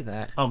to say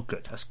that. Oh,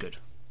 good. That's good.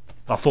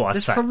 I thought I'd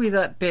There's say. probably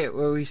that bit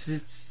where we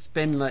should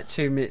spend like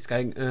 2 minutes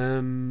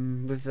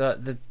going with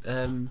like the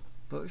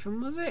which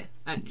one was it?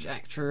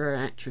 Actor or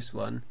actress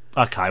one.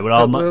 Okay,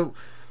 well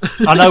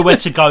I know where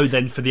to go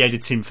then for the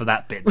editing for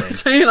that bit. Then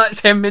it's only like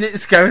 10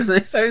 minutes ago, isn't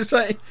it? So it's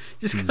like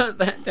just cut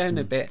that down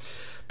a bit.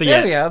 But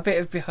there we are, a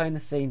bit of behind the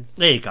scenes.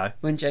 There you go.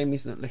 When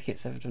Jamie's not looking at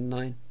 7 and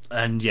 9.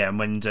 and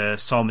when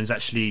Simon's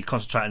actually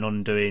concentrating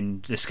on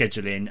doing the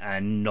scheduling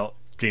and not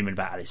dreaming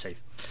about Alice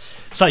Eve.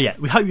 So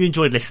we hope you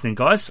enjoyed listening,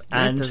 guys.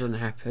 And that doesn't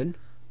happen.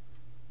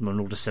 On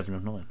Order 7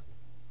 of 9.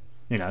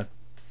 You know,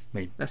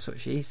 That's what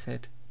she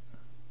said.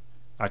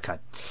 Okay.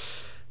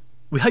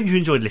 We hope you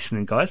enjoyed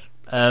listening, guys.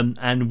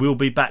 And we'll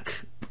be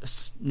back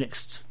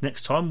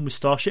next time with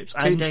Starships.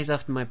 2 days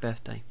after my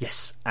birthday.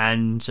 Yes,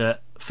 and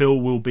Phil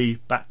will be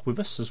back with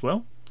us as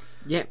well.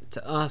 Yep,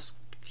 to ask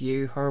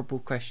you horrible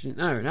questions.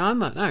 No, I'm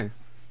not. No,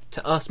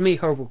 to ask me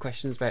horrible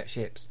questions about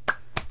ships.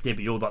 Yeah, but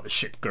you're like the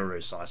ship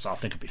guru, so I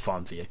think it'd be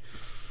fine for you.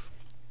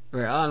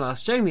 Where I'll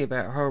ask Jamie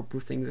about horrible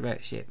things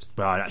about ships.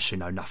 Well, I actually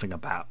know nothing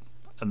about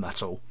them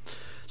at all.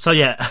 So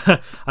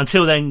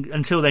until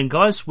then,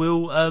 guys,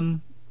 we'll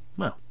end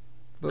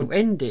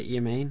it.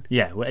 You mean?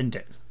 Yeah, we'll end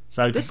it.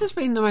 So this has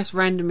been the most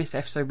randomest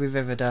episode we've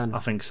ever done. I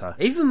think so.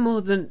 Even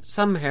more than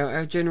somehow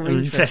our general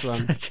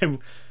interest one.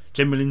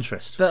 General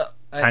interest. But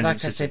like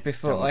I said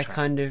before, I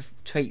kind of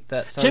tweet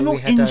that. So general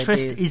we had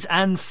interest ideas. is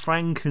Anne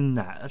Frank and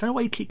that. I don't know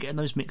why you keep getting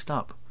those mixed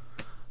up.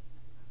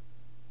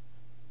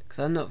 Because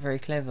I'm not very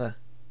clever,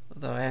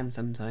 although I am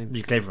sometimes.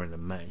 You're cleverer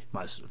than me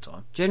most of the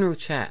time. General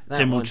chat. That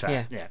General one,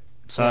 chat. Yeah.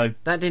 So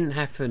that didn't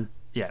happen.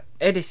 Yeah.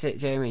 Edit it,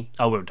 Jamie.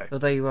 I will do.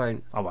 Although you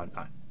won't. I won't.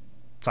 No.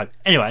 So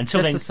anyway,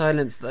 until then, the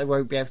silence that I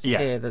won't be able to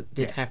hear that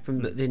did happen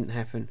but didn't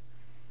happen.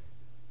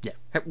 Yeah.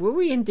 Were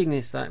we ending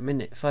this like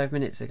 5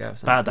 minutes ago or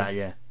something? About that,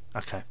 yeah.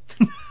 Okay.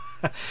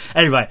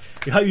 Anyway,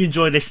 we hope you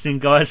enjoyed listening,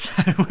 guys.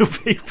 We'll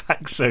be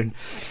back soon.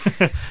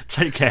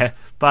 Take care.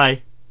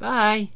 Bye. Bye.